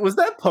 J-Mac. "Wait, was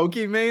that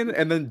Pokimane?"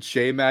 And then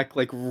J-Mac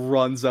like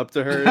runs up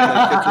to her and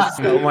like gets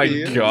a Oh my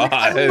selfie. God. Like,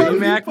 I love you,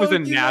 J-Mac was a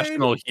Pokimane.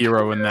 national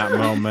hero in that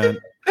moment.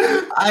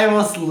 I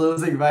was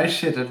losing my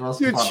shit. It was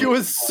Dude, funny. she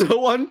was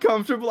so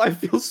uncomfortable. I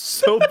feel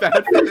so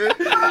bad for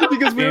her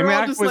because we were all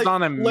J-Mac just was like,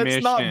 on a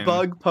let's not mission.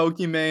 bug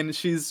Pokimane.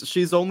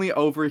 She's only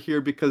over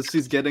here because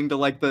she's getting to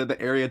like the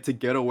area to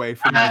get away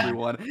from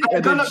everyone.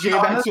 And then gonna be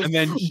J-Mac honest- just And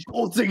then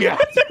bolting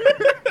after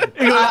her.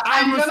 He goes,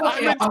 I'm gonna I'm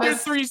be a tier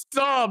honest. 3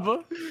 sub.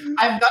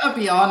 I'm gonna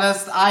be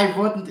honest, I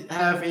wouldn't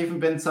have even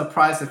been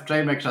surprised if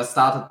J-Mac just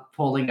started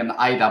pulling an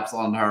IDubs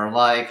on her.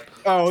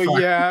 Oh Fuck.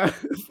 yeah,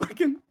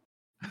 fucking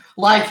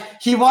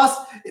He was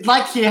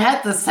like he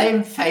had the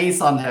same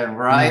face on him,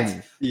 right?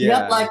 Mhm. He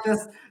had like the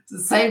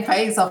same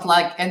face of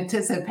like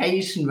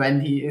anticipation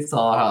when he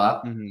saw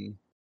her. Mhm.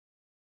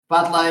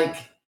 But like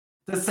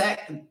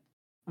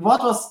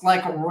what was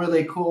like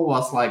really cool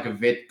was like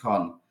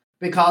VidCon.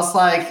 Because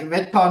like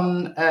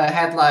VidCon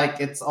had like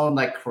its own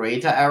like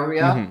creator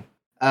area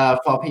Mhm.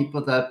 for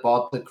people that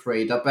bought the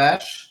creator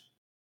badge.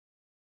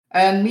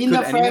 And me and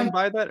Could the anyone friend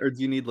buy that, or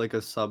do you need like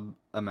a sub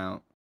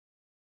amount?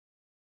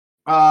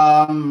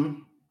 I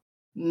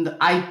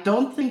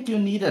don't think you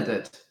needed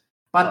it.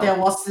 But Oh. there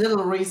was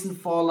little reason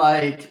for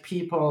like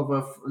people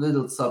with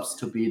little subs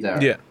to be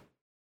there. Yeah.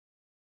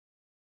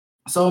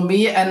 So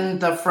me and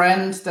the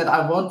friend that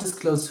I won't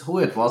disclose who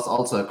it was,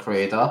 also a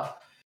creator,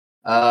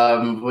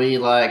 we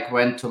like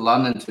went to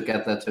London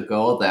together to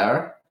go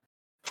there.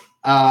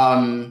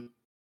 And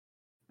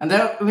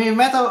there we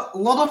met a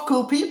lot of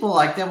cool people.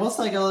 Like there was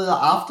like a little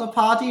after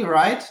party,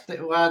 right?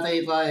 Where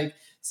they like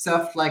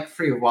served like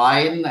free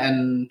wine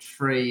and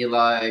free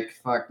like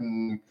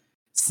fucking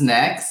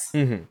snacks.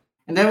 Mhm.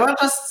 And there were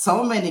just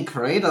so many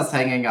creators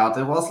hanging out.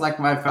 It was like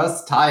my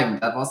first time.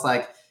 That was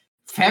like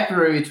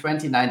February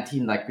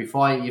 2019, like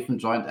before I even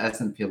joined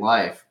SMP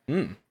Live.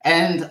 Mm.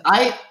 And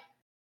I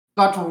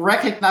got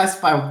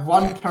recognized by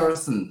one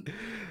person,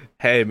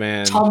 Hey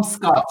man, Tom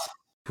Scott.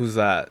 who's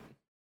that?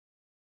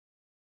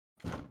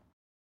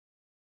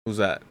 Who's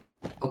that?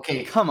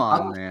 Okay, Come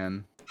on,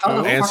 man.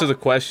 how the Answer fuck- the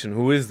question.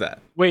 Who is that?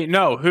 Wait,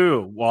 no,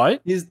 who?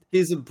 What?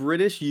 He's a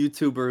British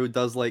YouTuber who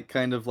does like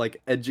kind of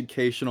like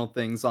educational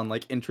things on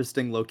like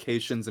interesting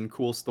locations and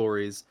cool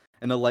stories,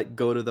 and he'll like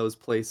go to those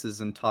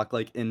places and talk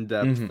like in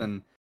depth Mhm.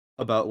 and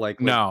about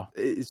like No.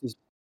 it's just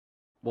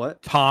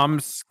what? Tom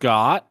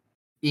Scott?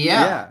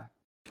 Yeah,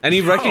 And he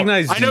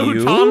recognized I know you?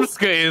 who Tom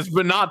Scott is,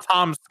 but not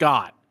Tom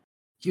Scott.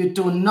 you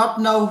do not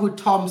know who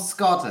Tom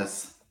Scott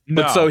is.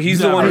 But No, so he's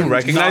the one never. who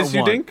recognized you,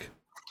 Not one. Dink?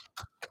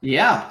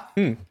 Yeah.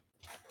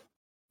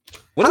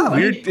 What a How?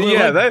 weird. Well,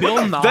 Yeah, like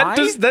Bill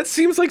Nye? that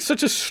seems like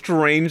such a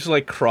strange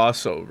like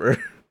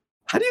crossover.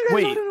 How do you guys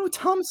Wait. not know who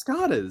Tom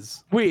Scott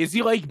is? Wait, is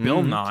he like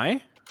Bill Mhm.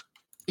 Nye?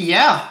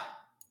 Yeah.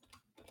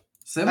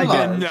 Similar.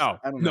 guess. No,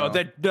 I don't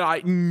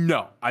no,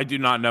 know. I do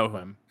not know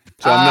him.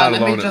 So I'm not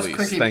let alone me at just least.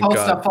 quickly Thank post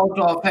God. a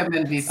photo of him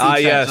in VC Ah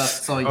chat yes,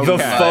 just so you Okay. the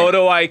like-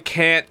 photo I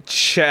can't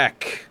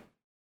check.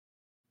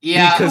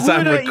 Yeah. Because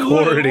I'm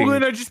recording. We're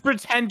gonna just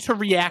pretend to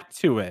react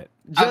to it.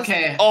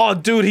 Okay. Oh,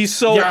 dude, he's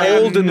so Yeah, I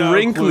have old and no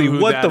wrinkly. clue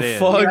who What that the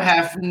is. You fuck?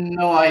 have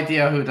no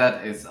idea who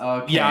that is.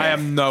 Okay. Yeah, I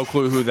have no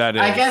clue who that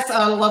is. I guess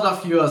a lot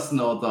of viewers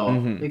know though,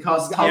 Mhm.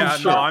 because Tom Yeah, no,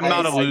 Scott I'm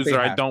not a is- like loser. they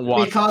I have don't to.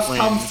 watch. because Tom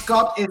Flames.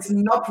 Scott is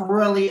not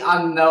really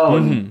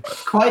unknown.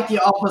 Mhm. Quite the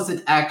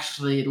opposite,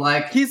 actually.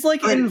 Like He's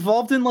like But-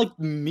 involved in like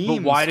memes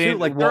But why too. didn't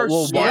Like there are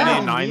well, so why many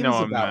didn't I know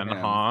memes him about then,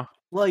 huh?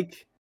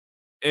 Like,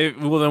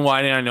 Well, then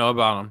why didn't I know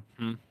about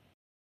him?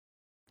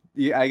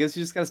 yeah, I guess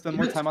you just gotta spend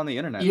more You- time on the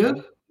internet. you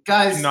man.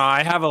 guys, No,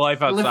 I have a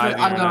life Live outside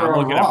the internet. under I'm a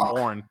looking rock. at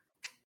porn.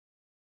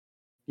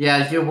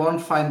 yeah, you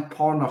won't find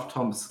porn of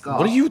Tom Scott.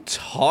 What are you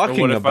talking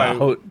What if I-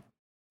 about?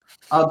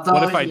 Although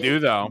What if I he- do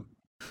though?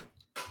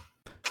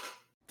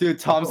 Dude,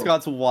 Tom Oh.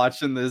 Scott's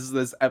watching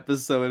this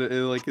episode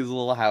in like his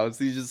little house.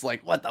 He's just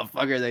like, what the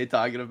fuck are they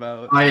talking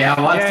about? Oh yeah,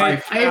 what's Yeah, my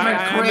favorite and then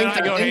I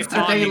creator go, "Hey, things to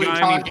Tom, you daily got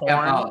any talking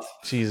porn?" about?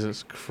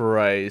 Jesus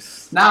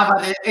Christ. Nah,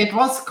 but it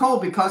was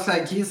cool because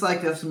like he's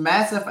like this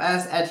massive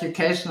ass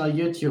educational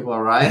YouTuber,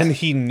 right? And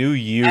he knew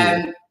you.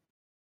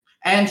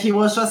 And he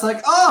was just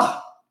like, oh,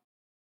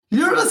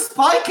 you're the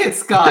Spy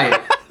Kids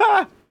guy.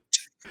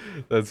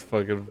 That's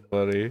fucking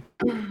funny.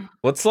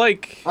 What's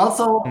like?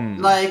 Also, Hmm.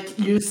 like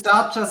you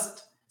start just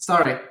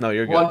sorry. No,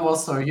 you're good. One more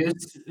story.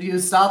 You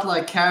start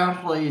like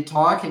casually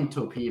talking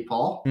to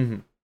people,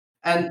 Mhm.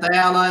 and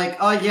they're like,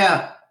 "Oh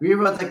yeah, we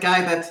were the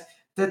guy that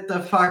did the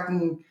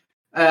fucking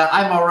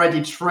I'm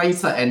already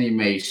Tracer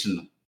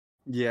animation."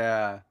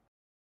 Yeah.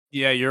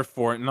 Yeah, you're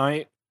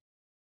Fortnite.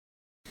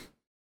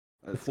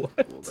 That's What?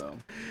 cool though.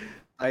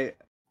 I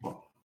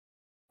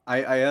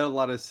had a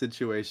lot of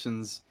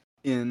situations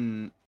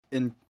in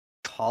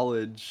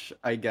college,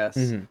 I guess,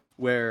 Mhm.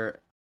 where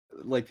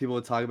like people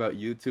would talk about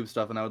YouTube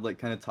stuff and I would like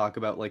kind of talk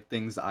about like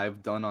things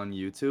I've done on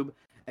YouTube.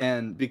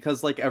 And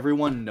because like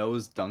everyone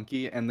knows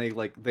Donkey and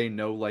they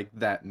know like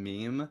that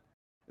meme,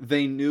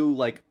 they knew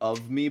like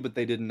of me, but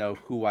they didn't know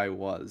who I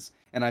was.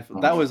 and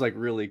that was like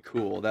really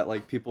cool. That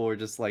like people were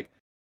just like,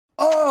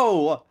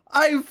 oh,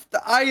 I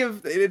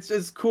have. It's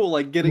just cool,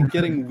 like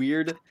getting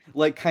weird,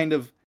 like kind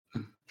of.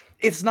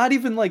 It's not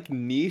even like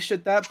niche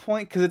at that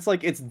point because it's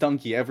like it's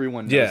Donkey.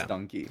 Everyone knows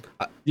Donkey.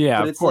 Yeah,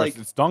 but of it's course, like,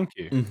 it's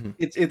Donkey.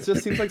 It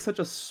just seems like such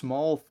a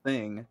small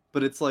thing,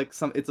 but it's like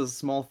it's a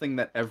small thing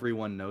that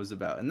everyone knows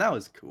about, and that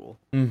was cool.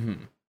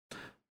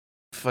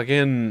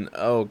 Fucking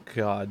oh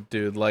god,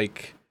 dude,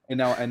 like and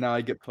now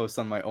I get posts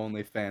on my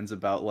OnlyFans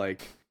about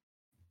like,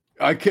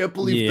 I can't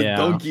believe the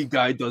Donkey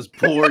guy does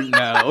porn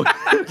now.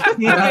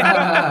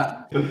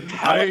 I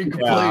ain't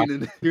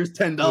complaining. Here's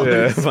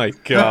 $10. Yeah, my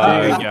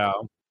god. There you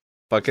go.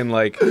 Fucking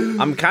like,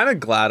 I'm kind of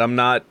glad I'm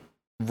not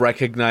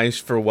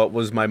recognized for what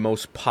was my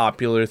most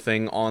popular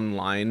thing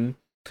online,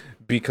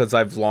 because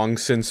I've long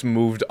since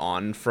moved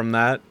on from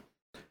that.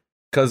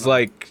 Cause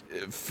like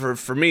for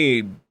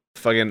me,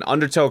 fucking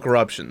Undertale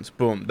Corruptions,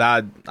 boom.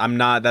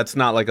 That's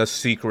not like a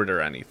secret or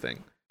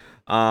anything.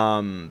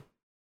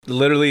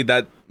 Literally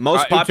that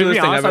most popular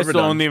thing I've ever done. I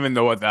still don't even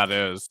know what that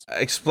is.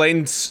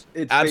 Explains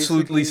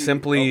absolutely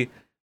simply.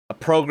 A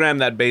program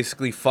that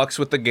basically fucks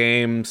with the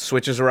game,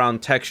 switches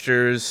around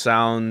textures,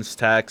 sounds,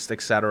 text,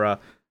 etc.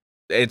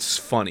 It's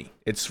funny.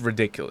 It's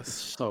ridiculous. It's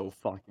so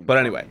fucking. But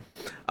anyway,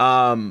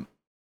 I'm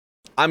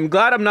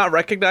glad I'm not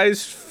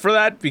recognized for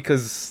that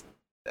because,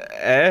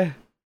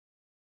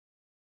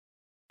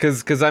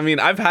 because I mean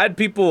I've had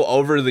people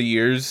over the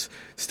years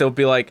still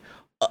be like,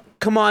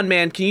 come on,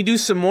 man, can you do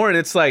some more? And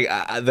it's like,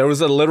 there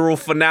was a literal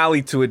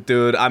finale to it,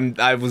 dude.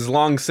 I was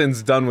long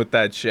since done with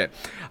that shit.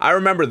 I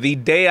remember the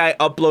day I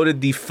uploaded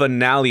the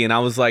finale and I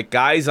was like,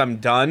 guys, I'm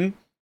done.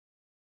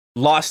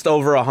 Lost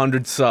over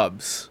 100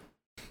 subs.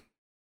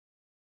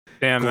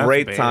 Damn,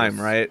 great time,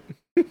 right?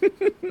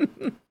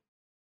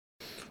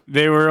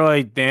 They were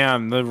like,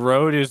 damn, the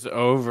road is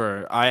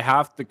over. I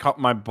have to cut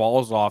my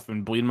balls off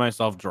and bleed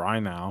myself dry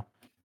now.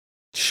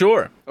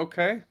 Sure.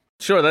 Okay.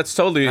 Sure, that's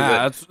totally...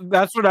 that's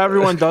what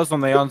everyone does when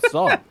they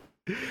unsub.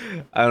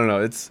 I don't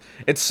know. It's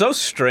so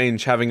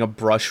strange having a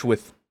brush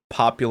with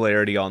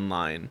popularity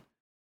online,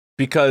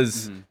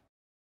 because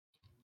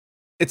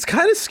it's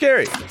kind of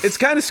scary. It's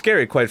kind of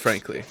scary, quite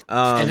frankly.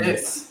 It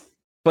is.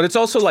 But it's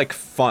also like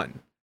fun.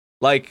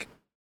 Like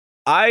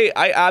I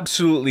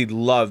absolutely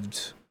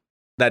loved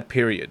that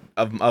period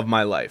of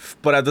my life.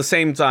 But at the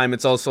same time,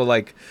 it's also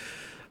like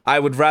I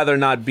would rather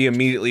not be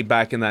immediately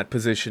back in that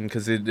position,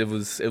 because it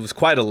was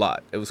quite a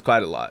lot. It was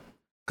quite a lot.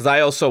 Because I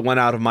also went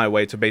out of my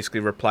way to basically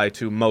reply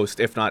to most,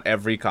 if not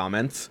every,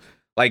 comments.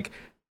 Like,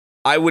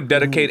 I would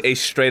dedicate a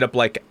straight up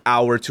like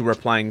hour to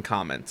replying to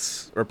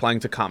comments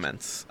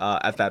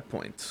at that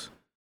point.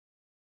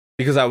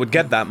 Because I would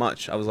get that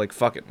much. I was like,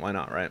 fuck it, why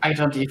not, right? I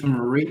don't even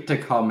read the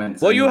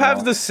comments. Well, anymore. you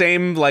have the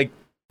same like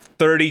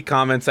 30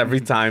 comments every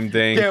time,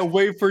 Dink. Can't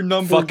wait for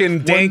number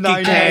fucking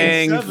Danky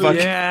Kang.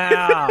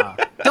 Yeah.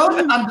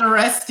 Don't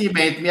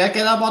underestimate me. I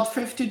get about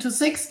 50 to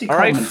 60 All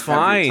right, comments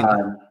fine. every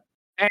time.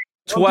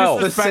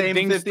 12. The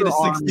same 50 to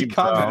 60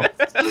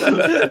 comments.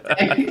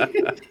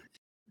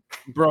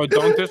 Bro,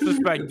 don't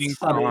disrespect Dink's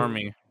funny.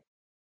 army.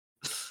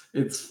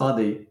 It's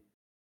funny.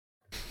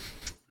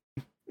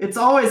 It's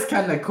always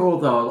kind of cool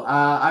though.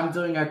 I'm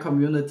doing a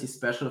community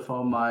special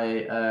for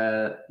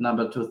my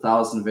number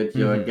 2000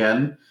 video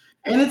again,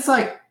 and it's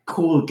like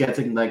cool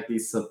getting like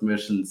these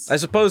submissions. I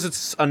suppose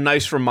it's a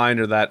nice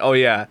reminder that, oh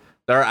yeah,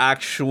 there are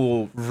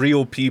actual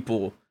real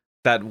people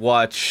that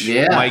watch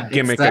my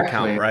gimmick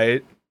account,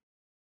 right?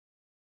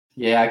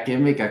 Yeah,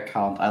 gimmick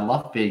account. I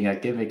love being a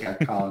gimmick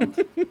account.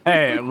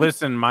 Hey,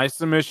 listen, my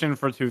submission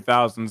for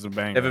 2000's a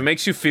banger. If it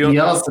makes you feel,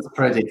 Yours is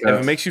pretty good.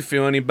 if it makes you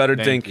feel any better,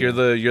 Thank Dink, you.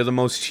 you're the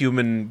most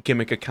human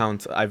gimmick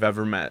account I've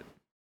ever met.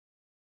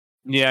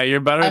 Yeah, you're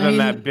better I than mean-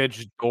 that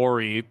bitch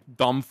Dory.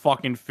 Dumb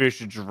fucking fish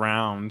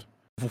drowned.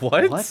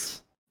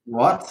 What?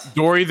 What?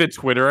 Dory, the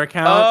Twitter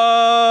account.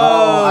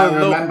 Oh, I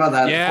remember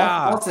that.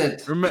 yeah. What was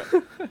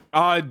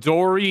it?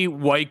 Dory,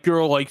 white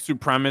girl, like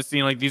supremacy,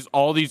 and like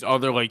all these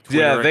other like Twitter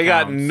Yeah, they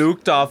got accounts.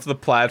 nuked off the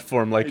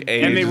platform like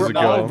ages And they were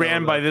all ago.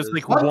 ran by this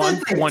like What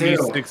did they do?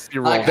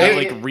 126-year-old Like, that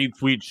they- like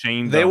retweet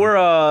Shane. They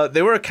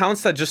were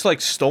accounts that just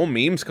like stole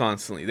memes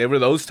constantly. They were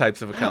those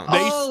types of accounts. They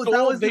Oh, stole,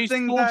 that was the they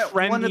thing stole that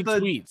one trendy of the-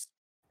 tweets.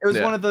 It was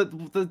Yeah. one of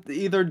the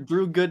either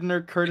Drew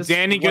Gooden, Curtis,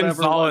 Danny whatever, one of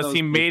Gonzalez, those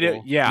he made it.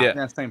 people. Yeah. Yeah.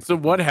 Yeah, same. So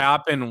what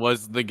happened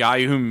was the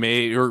guy who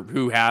made or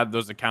who had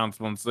those accounts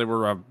once they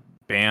were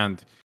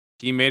banned,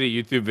 he made a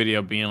YouTube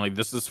video being like,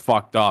 "This is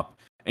fucked up,"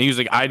 and he was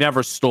like, "I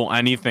never stole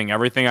anything.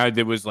 Everything I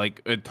did was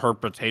like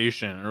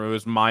interpretation, or it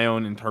was my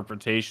own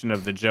interpretation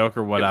of the joke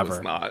or It whatever."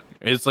 was not.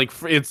 It's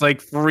like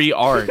free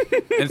art.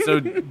 And so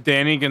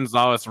Danny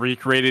Gonzalez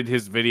recreated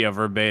his video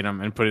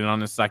verbatim and put it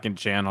on his second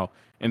channel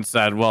and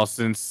said, "Well,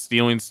 since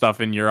stealing stuff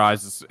in your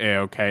eyes is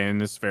okay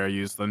and is fair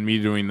use, then me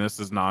doing this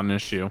is not an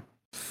issue."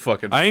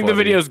 Fucking I think funny. the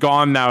video's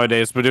gone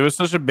nowadays, but it was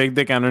such a big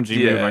dick energy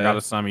move. I Yeah. got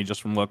a semi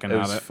just from looking It at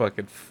was it.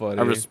 fucking funny.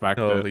 I respect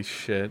it. Holy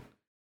shit.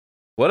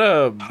 What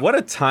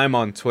a time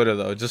on Twitter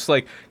though. Just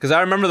like, because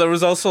I remember there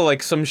was also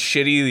like some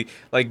shitty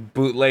like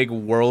bootleg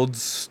World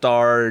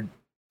Star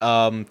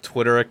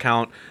Twitter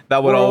account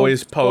that would World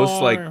always post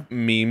Star. like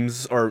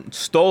memes or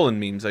stolen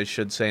memes, I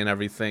should say, and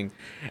everything.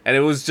 And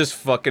it was just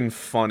fucking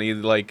funny,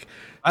 like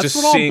That's just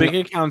what all seeing. big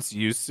accounts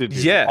used to do.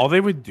 Yeah. All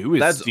they would do is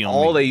That's steal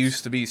all they memes.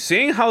 used to be.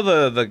 Seeing how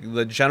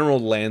the general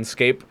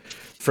landscape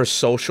for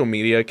social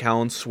media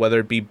accounts, whether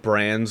it be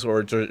brands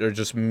or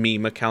just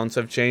meme accounts,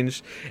 have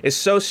changed is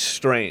so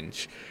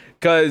strange.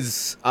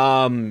 Because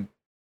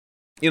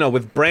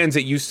with brands,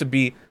 it used to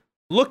be,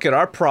 look at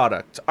our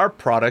product. Our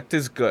product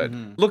is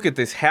good. Look at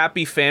this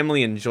happy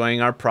family enjoying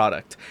our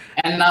product.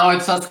 And now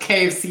it's just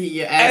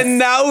KFC. And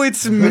now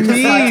it's Which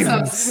is like some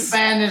memes.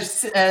 Spanish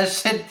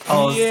shit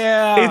post.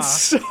 Yeah. It's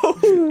so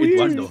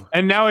weird. Eduardo.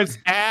 And now it's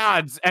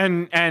ads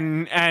and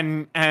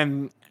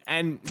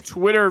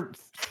Twitter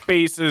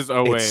Spaces.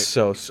 Oh wait. It's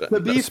so To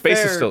be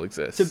Spaces fair, still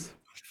exists.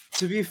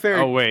 To be fair,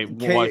 Oh wait.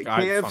 What?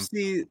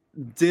 KFC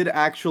did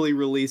actually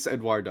release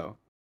Eduardo.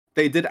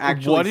 They did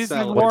actually What is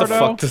sell What the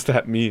Eduardo? fuck does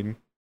that mean?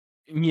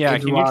 Yeah.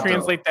 Can you Eduardo.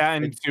 translate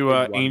that into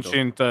Eduardo.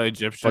 ancient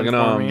Egyptian Fucking,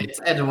 for me? It's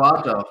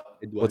Eduardo.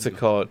 What's it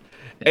called?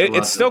 Eduardo.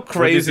 It's still What is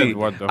crazy.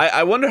 Eduardo?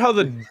 I wonder how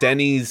the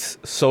Denny's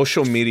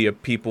social media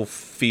people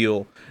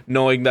feel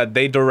knowing that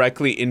they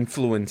directly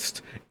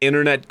influenced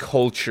internet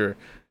culture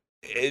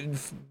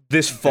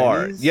this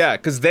far. Denny's? Yeah,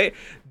 because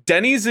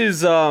Denny's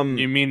is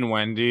You mean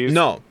Wendy's?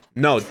 no,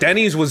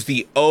 Denny's was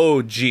the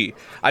OG.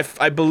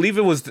 I believe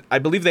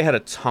they had a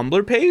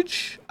Tumblr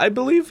page, I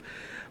believe,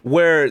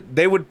 where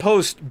they would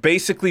post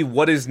basically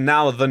what is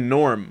now the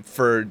norm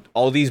for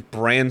all these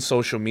brand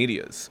social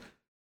medias.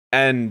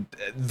 And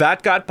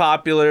that got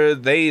popular.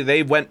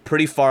 They went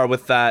pretty far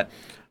with that.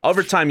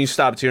 Over time, you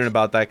stopped hearing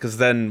about that because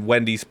then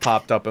Wendy's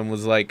popped up and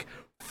was like,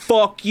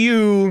 "Fuck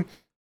you,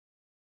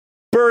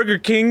 Burger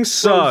King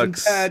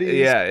sucks." patties.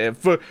 Yeah,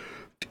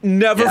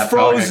 never Yeah, Burger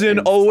frozen,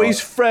 King always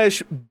sucks.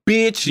 fresh,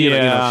 bitch. You know,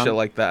 Yeah. shit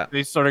like that.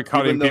 They started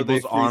cutting though they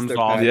people's freeze arms their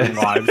off patties. and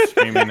live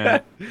streaming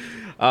it.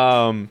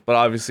 But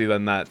obviously,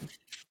 then that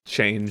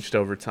changed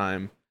over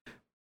time.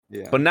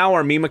 Yeah. But now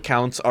our meme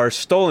accounts are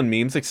stolen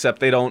memes, except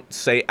they don't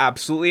say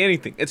absolutely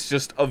anything. It's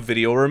just a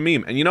video or a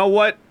meme. And you know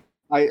what?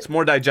 It's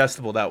more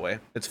digestible that way.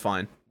 It's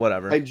fine.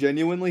 Whatever. I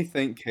genuinely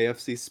think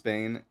KFC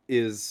Spain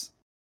is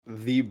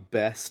the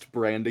best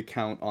brand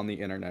account on the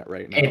internet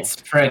right now. It's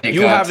pretty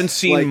You good. haven't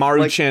seen Like-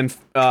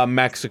 Maruchan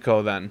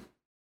Mexico then?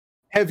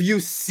 Have you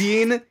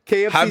seen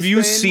KFC Have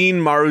you Spain? seen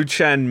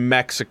Maruchan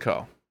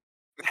Mexico?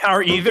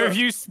 Are either of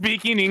you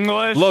speaking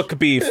English? Look,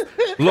 Beef.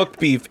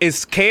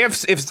 Is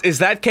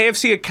that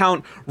KFC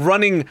account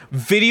running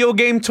video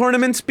game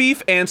tournaments,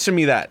 Beef? Answer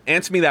me that.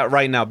 Answer me that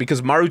right now,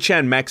 because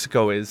Maruchan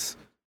Mexico is.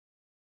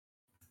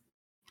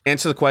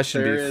 Answer the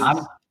question, There Beef. is-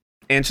 I'm,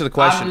 Answer the I'm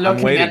question. I'm,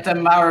 looking waiting. at the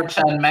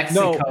Maruchan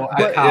Mexico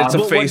but account. it's a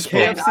but what Facebook.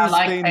 And KFC I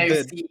like Spain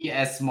did.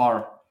 KFC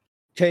more.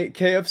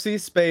 KFC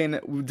Spain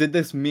did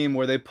this meme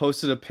where they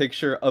posted a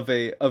picture of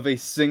a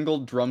single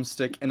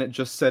drumstick and it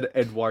just said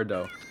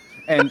Eduardo.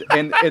 And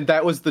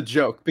that was the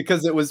joke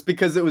because it was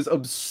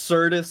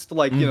absurdist,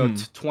 like, you know,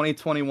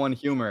 2021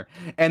 humor.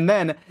 And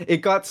then it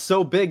got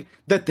so big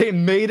that they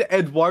made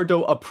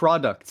Eduardo a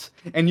product,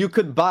 and you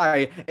could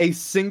buy a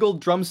single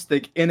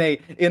drumstick in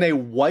a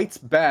white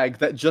bag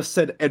that just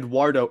said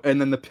Eduardo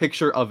and then the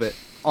picture of it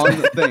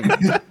on the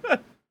thing.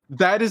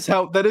 That is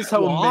how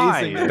Why?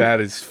 amazing it is. That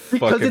is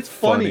Because fucking it's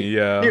funny.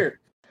 Yeah. Here,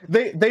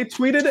 they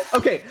tweeted.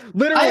 Okay,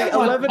 literally I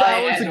would 11 buy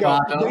hours ago,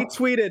 Eduardo.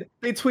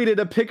 they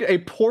tweeted a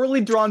poorly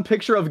drawn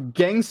picture of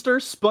gangster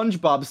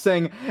SpongeBob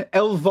saying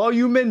 "El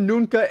volume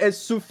nunca es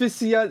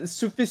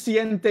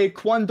suficiente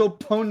cuando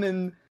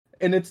ponen,"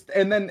 and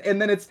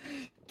then it's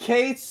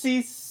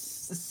KC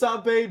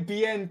sabe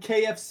bien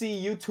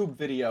KFC YouTube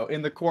video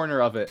in the corner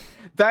of it.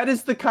 That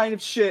is the kind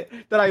of shit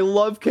that I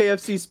love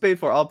KFC Spain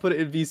for. I'll put it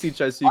in VC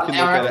chat so you can look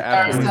at it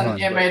There's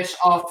afterwards. an image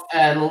of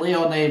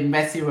Lionel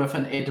Messi with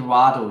an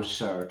Eduardo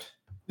shirt.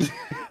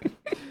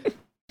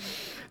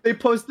 They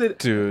posted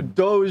Dude.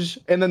 Doge,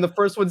 and then the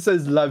first one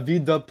says La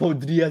vida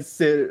podría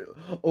ser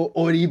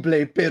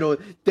horrible, pero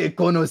te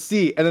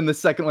conocí. And then the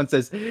second one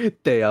says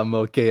Te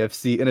amo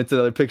KFC, and it's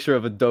another picture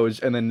of a Doge,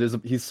 and then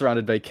he's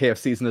surrounded by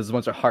KFCs, and there's a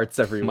bunch of hearts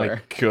My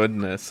everywhere.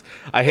 goodness.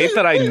 I hate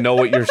that I know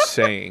what you're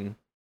saying.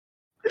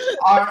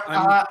 I'm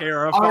terrified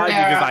there-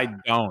 because I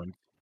don't.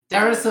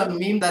 There is a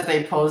meme that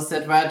they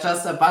posted where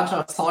just a bunch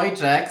of soy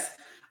jacks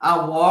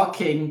are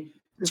walking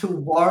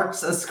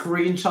towards a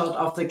screenshot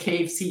of the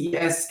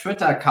KFCES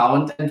Twitter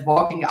account, and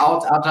walking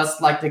out are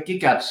just like the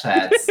Giga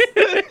chats.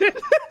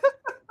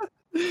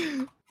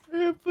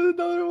 Yeah, put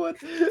another one.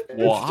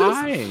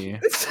 Why?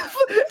 It's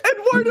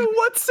Eduardo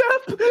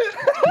WhatsApp.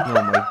 Oh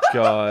my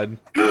god.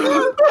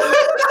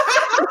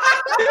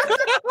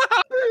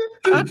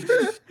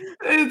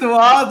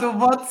 Eduardo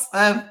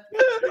WhatsApp.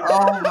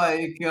 Oh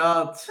my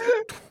god.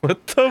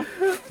 What the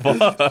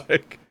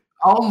fuck?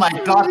 Oh my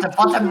god, the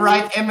bottom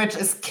right image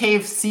is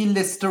KFC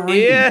Listerine.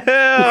 Ew!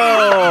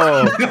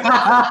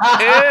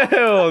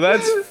 Ew,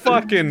 that's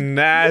fucking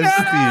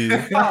nasty.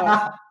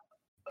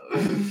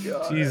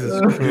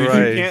 Jesus Dude, you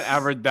Christ. can't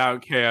ever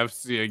doubt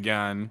KFC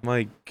again.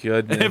 My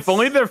goodness. If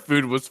only their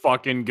food was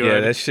fucking good. Yeah,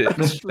 that shit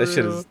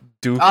is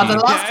The Dookie.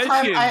 last That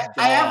time shit's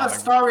I have a dog.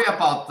 story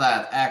about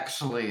that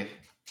actually.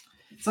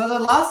 So the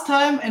last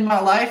time in my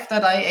life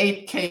that I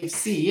ate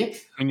KFC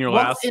In your was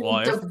last in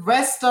life. the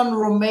western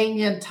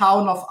Romanian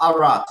town of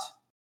Arad.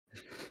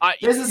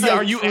 This is a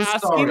Are you true asking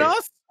story.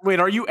 us? Wait,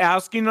 are you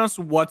asking us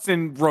what's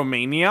in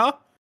Romania?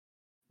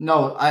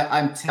 No,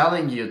 I'm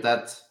telling you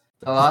that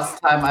the last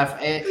time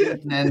I've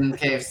eaten in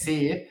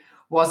KFC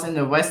was in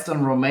the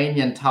western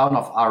Romanian town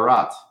of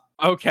Arad.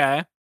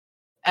 Okay.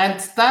 And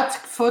that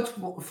food,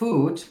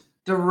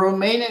 the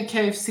Romanian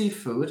KFC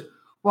food,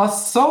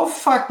 was so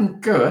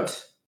fucking good.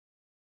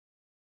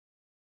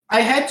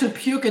 I had to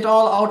puke it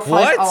all out 5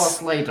 What?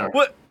 hours later.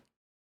 What?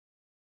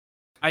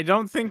 I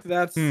don't think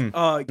that's No,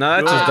 that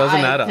good. just doesn't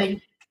I add up.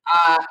 think,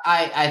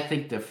 I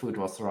think the food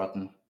was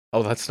rotten.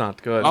 Oh, that's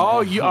not good.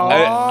 Oh, you.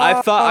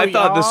 I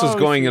thought this was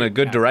going in a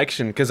good yeah.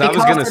 direction because I was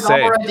gonna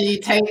say.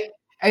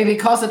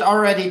 Because it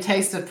already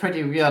tasted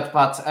pretty weird,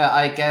 but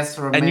I guess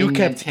Romanian And you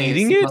kept KFC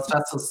eating it? was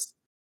just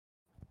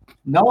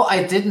No,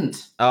 I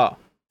didn't. Oh,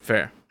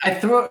 fair. I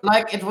threw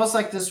it was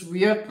like this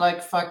weird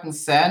fucking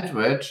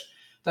sandwich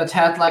that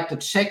had like the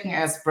chicken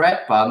as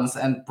bread buns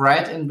and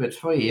bread in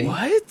between.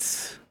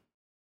 What?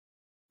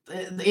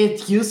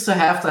 It used to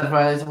have that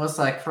where it was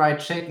like fried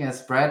chicken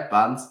as bread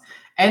buns,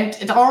 and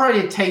it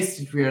already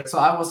tasted weird. So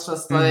I was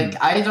just like,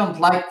 I don't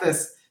like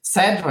this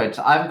sandwich.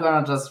 I'm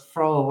gonna just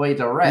throw away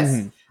the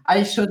rest.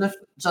 I should have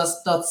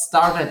just not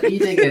started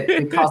eating it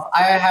because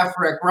I have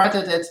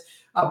regretted it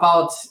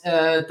about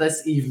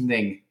this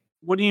evening.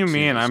 What do you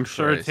mean? Jesus I'm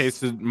sure it Christ.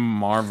 tasted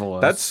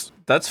marvelous.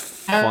 That's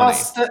funny.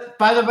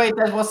 By the way,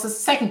 that was the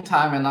second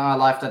time in our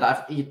life that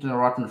I've eaten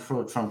rotten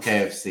fruit from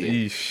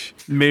KFC. Yeesh.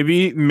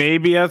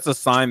 Maybe that's a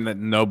sign that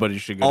nobody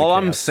should go. All to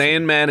I'm KFC.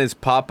 saying, man, is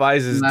Popeyes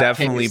is That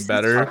definitely KFC is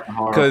better fucking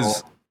horrible.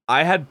 because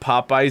I had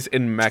Popeyes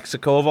in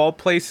Mexico of all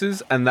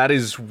places, and that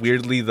is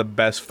weirdly the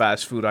best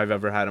fast food I've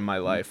ever had in my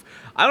life.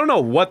 I don't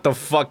know what the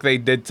fuck they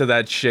did to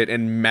that shit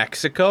in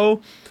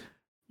Mexico,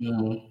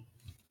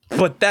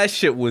 but that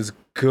shit was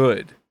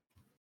good.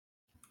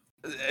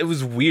 It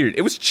was weird.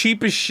 It was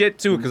cheap as shit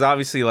too, because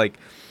obviously, like,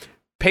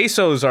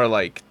 pesos are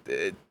like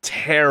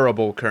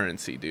terrible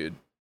currency, dude.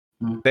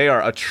 They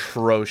are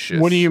atrocious.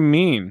 What do you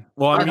mean?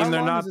 Well, I How mean they're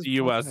long not has the this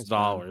U.S. podcast been?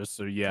 dollars,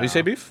 so yeah. Did you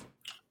say beef?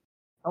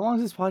 How long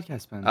has this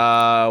podcast been?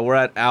 We're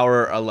at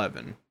hour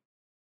 11.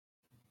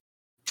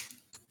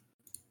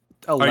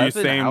 11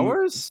 saying-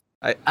 hours?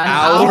 Hour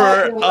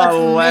hour,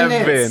 11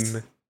 minutes.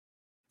 11.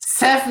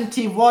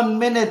 71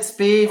 minutes,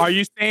 beef. Are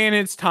you saying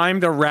it's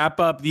time to wrap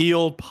up the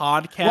old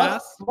podcast?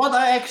 What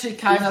I actually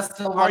kind of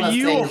still want to Are say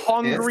you is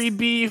hungry,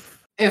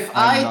 beef? if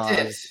I'm I not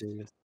did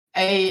serious.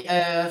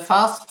 a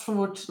fast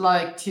food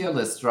tier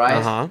list, right?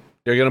 Uh huh.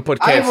 You're gonna put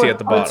I KFC would at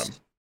the put- bottom,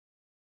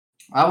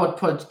 I would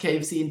put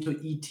KFC into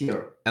E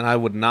tier. and I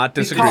would not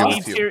disagree Because-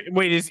 with you. E-tier,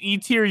 wait, is E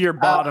tier your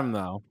bottom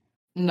though?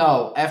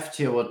 No, F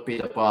tier would be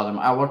the bottom.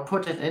 I would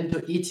put it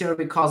into E tier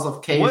because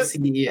of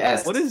KFC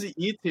ES. What is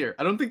E tier?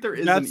 I don't think there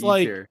is That's an E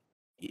like- tier.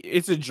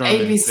 It's a German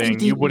A, B, C, thing.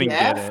 D, You wouldn't E,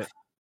 get F?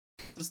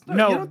 it. You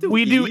No, don't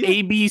we do E?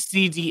 A, B,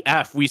 C, D,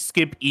 F. We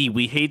skip E.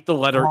 We hate the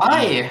letter E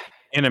Why?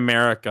 in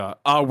America.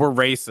 We're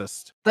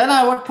racist. Then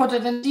I would put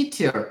it in D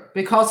tier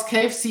because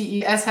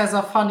KFC ES has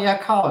a funny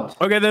account.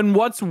 Okay, then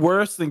what's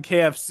worse than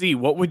KFC?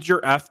 What would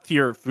your F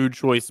tier food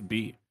choice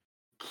be?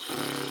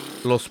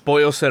 Los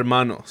pollos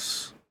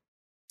hermanos.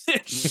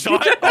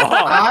 Shut up.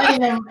 I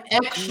am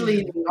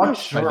actually not My name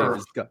sure.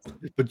 is Gus,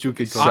 but you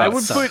could call I me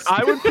would Sus.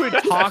 put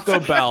Taco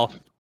Bell.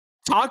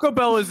 Taco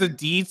Bell is a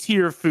D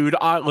tier food,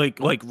 like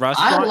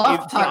restaurant.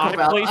 love Taco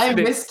Bell. placed I it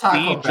at miss Taco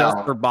C Bell.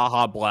 just for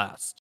Baja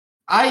Blast.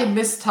 I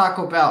miss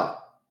Taco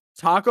Bell.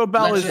 Taco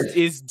Bell Legit.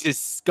 is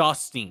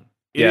disgusting.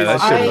 It Yeah, is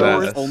that shit the is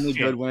worst ass. only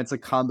shit. good when it's a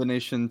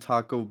combination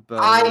Taco Bell.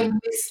 I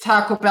miss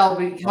Taco Bell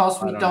because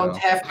we I don't don't know.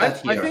 have I,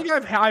 that I here.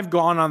 think I've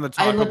gone on the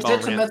I Taco Bell rant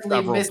legitimately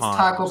several miss times.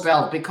 Taco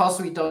Bell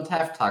because we don't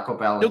have Taco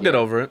Bell. You'll get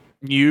here. over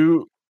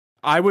it.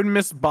 I would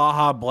miss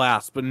Baja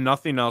Blast, but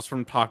nothing else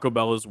from Taco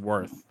Bell is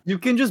worth. You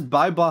can just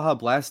buy Baja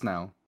Blast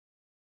now.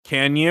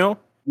 Can you?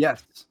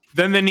 Yes.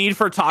 Then the need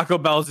for Taco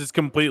Bells is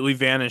completely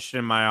vanished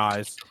in my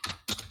eyes.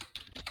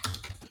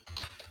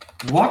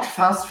 What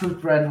fast food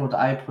brand would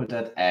I put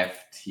at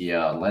F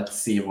tier? Let's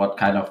see what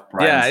kind of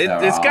brands. Yeah,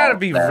 there it's are gotta out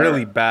be there.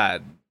 really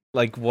bad.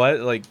 Like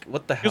what? Like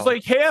what the hell? Because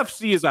like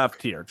KFC is F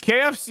tier.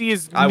 KFC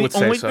is I the would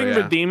say only so, thing yeah.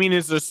 redeeming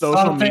is their social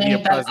Something media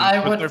that presence, I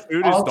but would their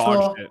food is also-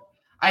 dog shit.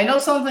 I know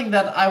something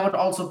that I would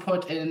also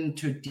put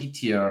into D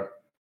tier,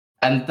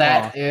 and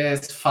that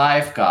is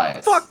Five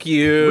Guys. Fuck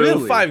you.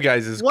 Really? Five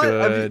Guys is What? Have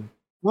you- good.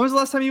 When was the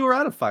last time you were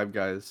out of Five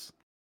Guys?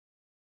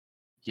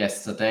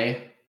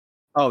 Yesterday.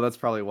 Oh, that's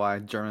probably why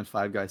German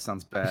Five Guys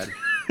sounds bad.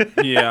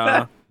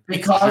 Yeah,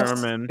 Because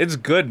German. It's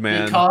good,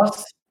 man.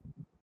 Because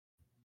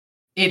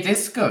it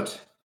is good.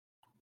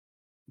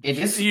 It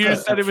is You good.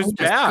 just said The it was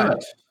food is bad.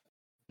 good.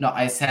 No,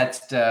 I said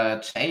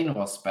the chain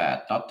was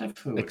bad, not the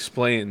food.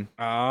 Explain.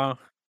 Uh,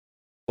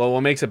 Well,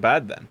 what makes it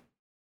bad then?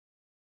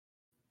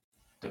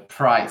 The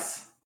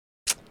price.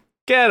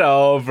 Get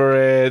over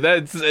it.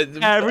 That's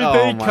everything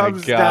oh my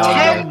comes God.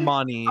 down to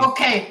money.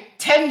 Okay,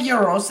 10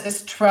 euros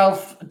is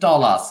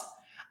 $12.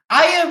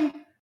 I am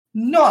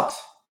not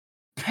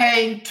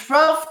paying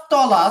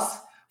 $12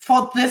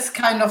 for this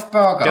kind of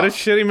burger. Get a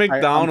shitty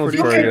McDonald's pretty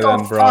you burger can go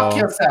then, bro. fuck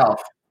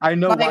yourself. I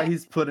know why Like-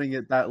 he's putting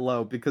it that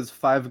low, because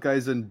Five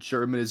Guys in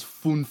German is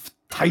fünf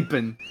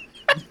Typen.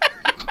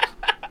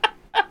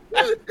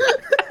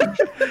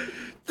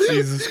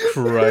 Jesus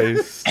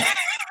Christ.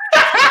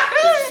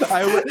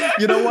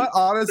 You know what?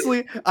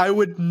 Honestly, I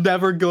would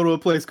never go to a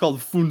place called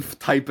fünf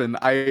Typen.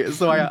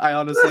 I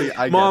honestly,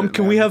 I Mom, get it,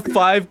 can we man. have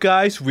 5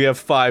 guys? We have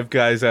 5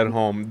 guys at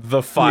home.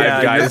 The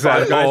 5 guys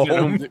at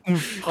home.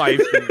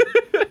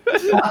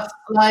 But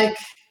like,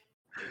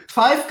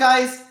 Five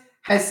Guys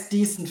has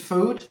decent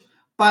food,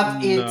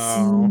 but it's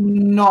No.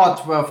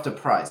 not worth the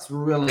price.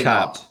 Really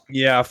Cap. not.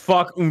 Yeah,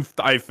 fuck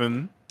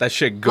Umfteifen. That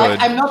shit good.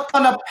 Like, I'm not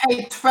gonna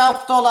pay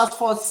 $12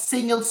 for a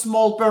single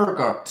small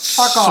burger.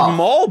 Fuck off.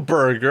 Small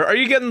burger? Are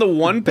you getting the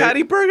one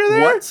patty burger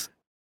there? What?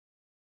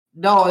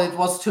 No, it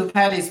was 2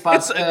 patties, but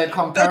It's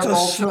comparable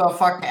that's a to a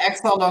fucking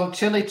extra long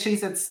chili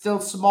cheese, it's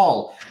still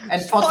small.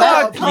 And for Fuck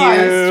that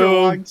price,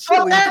 you.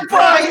 for that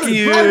price, Fuck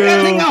you. I'm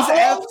getting a Fuck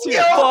whole you.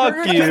 meal. Fuck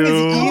Burger King is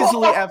you.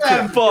 easily F tier.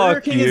 Fuck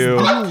Burger King is you.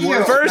 the Fuck you.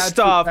 worst First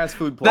off, fast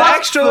food The place. Fuck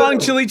extra long you.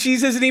 chili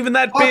cheese isn't even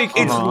that Fuck big.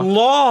 It's you.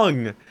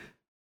 long.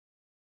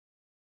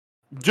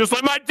 Just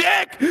like my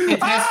dick.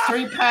 It has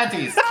 3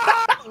 patties.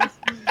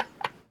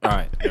 All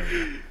right.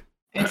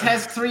 It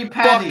has 3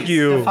 patties.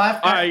 you. The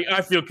 5 patties.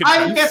 I feel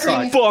I'm confused.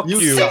 getting Fuck You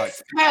you. suck.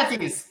 6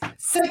 patties.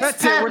 6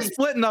 That's it. We're patties.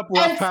 splitting up, And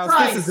Rough House.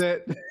 fries. This is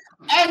it.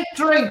 And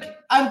drink.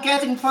 I'm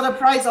getting for the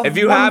price of If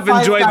you one have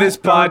Five enjoyed Guys this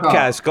burger.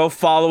 podcast, go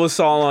follow us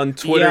all on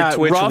Twitter, Yeah,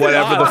 Twitch, rough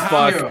whatever the dot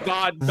fuck.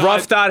 house.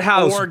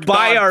 Rough.house.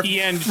 Buy our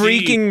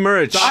freaking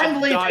merch. I'm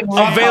leaving Dot-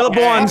 right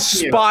Available now. on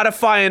Fuck you.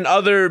 Spotify and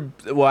other.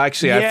 Well,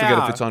 actually, I forget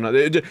Yeah. if it's on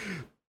other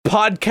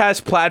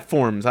podcast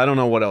platforms. I don't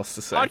know what else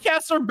to say.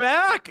 Podcasts are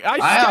back. I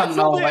don't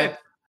know. scheduled Like,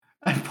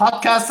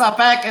 podcasts are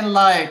back in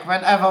like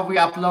whenever we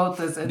upload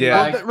this. In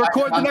Yeah. like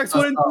Record 5 the next months or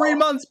one in so. 3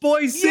 months,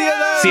 boys. See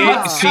Yeah. you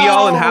then. See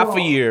y'all in half a go.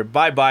 year.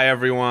 Bye bye,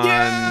 everyone.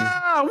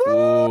 Yeah. Woo.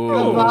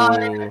 Ooh.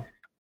 Bye.